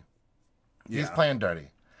dirty. He's playing dirty.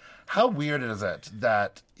 How weird is it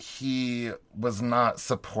that he was not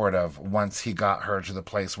supportive once he got her to the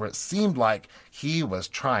place where it seemed like he was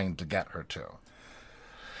trying to get her to?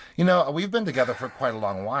 We've been together for quite a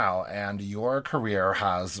long while, and your career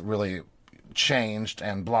has really changed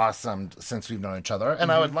and blossomed since we've known each other.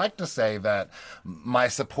 And I would like to say that my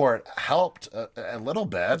support helped a little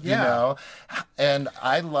bit, And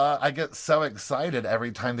I get so excited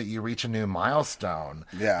every time that you reach a new milestone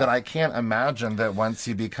that I can't imagine that once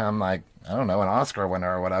you become, like, I don't know, an Oscar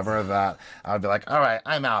winner or whatever, that I would be like, all right,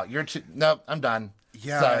 I'm out. Nope, I'm done.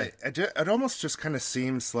 Yeah, it almost just kind of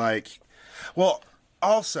seems like, well,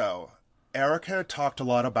 also, Erica talked a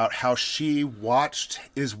lot about how she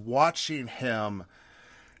is watching him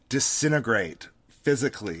disintegrate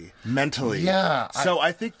physically, mentally. Yeah. So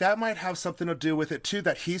I think that might have something to do with it too,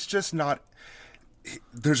 that he's just not,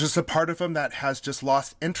 there's just a part of him that has just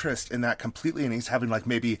lost interest in that completely, and he's having like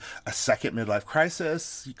maybe a second midlife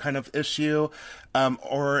crisis kind of issue,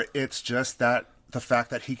 or it's just that the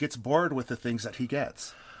fact that he gets bored with the things that he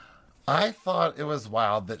gets. I thought it was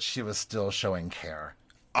wild that she was still showing care.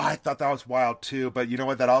 I thought that was wild too, but you know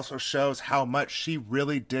what? That also shows how much she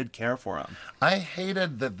really did care for him. I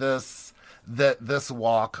hated that this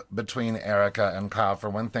walk between Erica and Kyle, for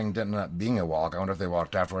one thing, didn't end up being a walk. I wonder if they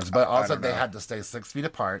walked afterwards. But also they had to stay 6 feet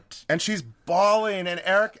apart. And she's bawling, and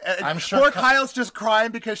I'm sure poor Kyle's just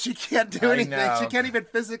crying because she can't do anything. Know. She can't even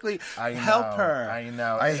physically help her. I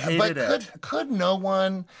know. I hated it. Could no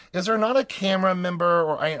one, is there not a camera member,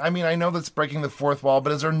 or I mean, I know that's breaking the fourth wall,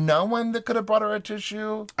 but is there no one that could have brought her a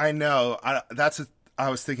tissue? I know. I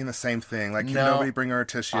was thinking the same thing. Like, can nobody bring her a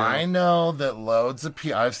tissue? I know that loads of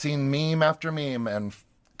people, I've seen meme after meme, and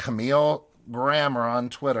Camille Grammer on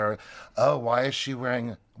Twitter, why isn't she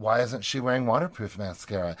wearing waterproof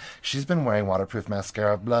mascara? She's been wearing waterproof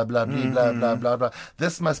mascara, blah, blah, blah, blah, blah, blah, blah.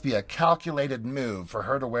 This must be a calculated move for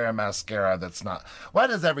her to wear a mascara that's not. Why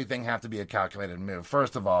does everything have to be a calculated move,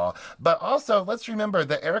 first of all? But also, let's remember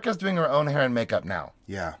that Erica's doing her own hair and makeup now.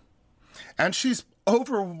 Yeah. And she's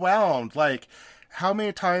overwhelmed. Like, how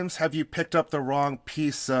many times have you picked up the wrong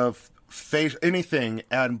piece of anything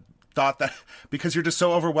and thought that because you're just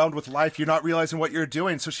so overwhelmed with life, you're not realizing what you're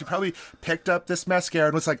doing? So she probably picked up this mascara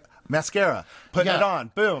and was like, mascara, putting it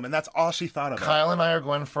on, boom, and that's all she thought about. Kyle and I are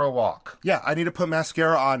going for a walk. Yeah, I need to put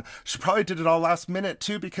mascara on. She probably did it all last minute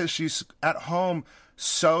too, because she's at home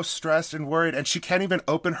so stressed and worried, and she can't even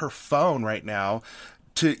open her phone right now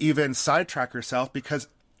to even sidetrack herself because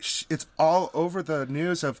it's all over the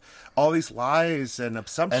news of all these lies and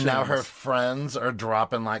assumptions. And now her friends are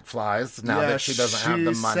dropping like flies now that she doesn't have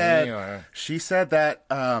the money. She said that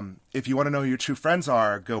if you want to know who your true friends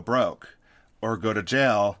are, go broke or go to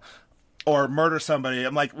jail. or murder somebody.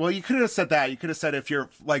 I'm like, well, you could have said that. You could have said if you're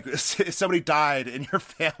like, if somebody died in your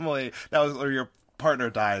family, or your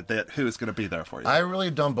partner died, that who's going to be there for you. I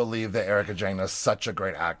really don't believe that Erika Jayne is such a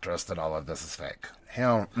great actress that all of this is fake.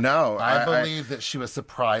 Hell no. I believe that she was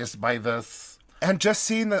surprised by this. And just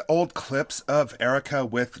seeing the old clips of Erika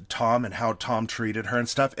with Tom and how Tom treated her and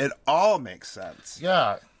stuff, it all makes sense.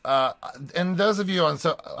 Yeah. And those of you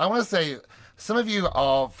so I want to say, some of you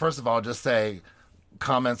all, first of all, just say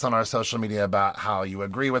comments on our social media about how you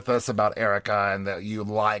agree with us about Erika and that you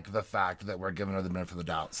like the fact that we're giving her the benefit of the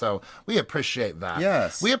doubt. So we appreciate that.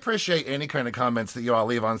 Yes. We appreciate any kind of comments that you all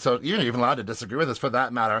leave on. So you're not even allowed to disagree with us for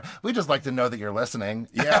that matter. We just like to know that you're listening.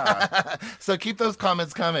 Yeah. So keep those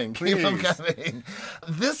comments coming. Please. Keep them coming.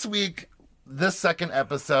 This week, this second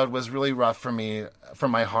episode was really rough for me, for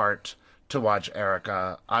my heart, to watch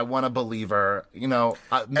Erika. I want to believe her.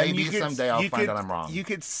 Maybe someday I'll find out I'm wrong. You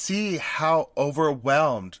could see how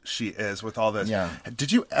overwhelmed she is with all this. Yeah.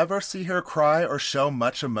 Did you ever see her cry or show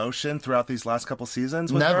much emotion throughout these last couple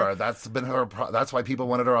seasons with Never. her? That's been her. That's why people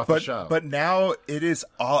wanted her off the show. But now it is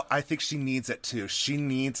all. I think she needs it too. She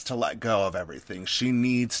needs to let go of everything. She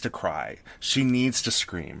needs to cry. She needs to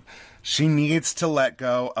scream. She needs to let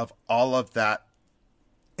go of all of that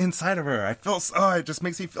inside of her. It just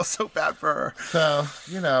makes me feel so bad for her. So,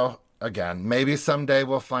 again, maybe someday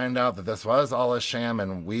we'll find out that this was all a sham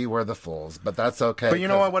and we were the fools, but that's okay. But you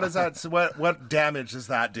know what? What is that? What damage is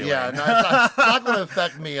that doing? Yeah, no, it's not going to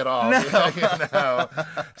affect me at all. No.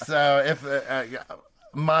 So if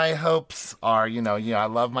my hopes are, I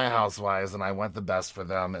love my housewives and I want the best for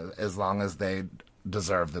them as long as they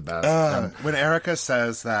deserve the best. When Erika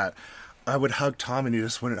says that, I would hug Tom and he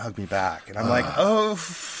just wouldn't hug me back. And I'm like,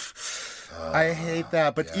 I hate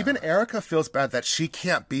that. But even Erika feels bad that she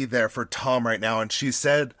can't be there for Tom right now. And she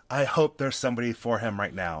said, I hope there's somebody for him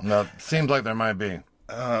right now. No, seems like there might be.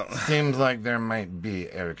 Seems like there might be,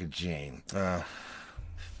 Erika Jayne.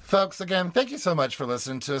 Folks, again, thank you so much for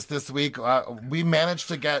listening to us this week. We managed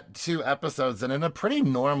to get 2 episodes in a pretty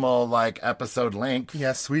normal, episode length.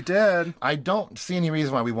 Yes, we did. I don't see any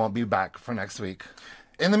reason why we won't be back for next week.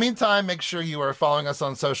 In the meantime, make sure you are following us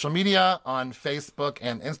on social media, on Facebook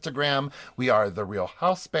and Instagram. We are The Real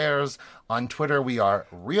Housebears. On Twitter, we are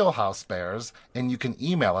Real Housebears. And you can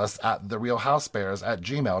email us at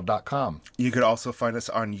therealhousebears@gmail.com. You could also find us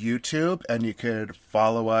on YouTube, and you could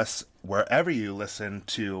follow us wherever you listen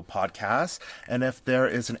to podcasts. And if there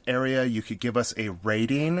is an area you could give us a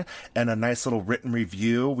rating and a nice little written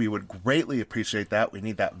review, we would greatly appreciate that. We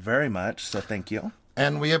need that very much, so thank you.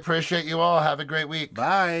 And we appreciate you all. Have a great week.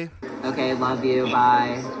 Bye. Okay, love you.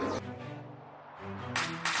 Bye.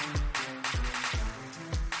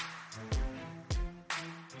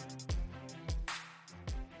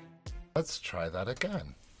 Let's try that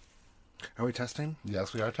again. Are we testing?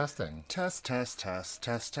 Yes, we are testing. Test, test, test,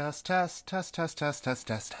 test, test, test, test, test, test, test,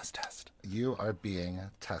 test, test, test. You are being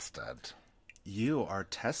tested. You are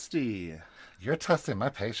testy. You're testing my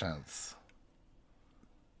patience.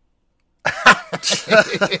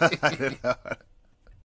 I didn't know.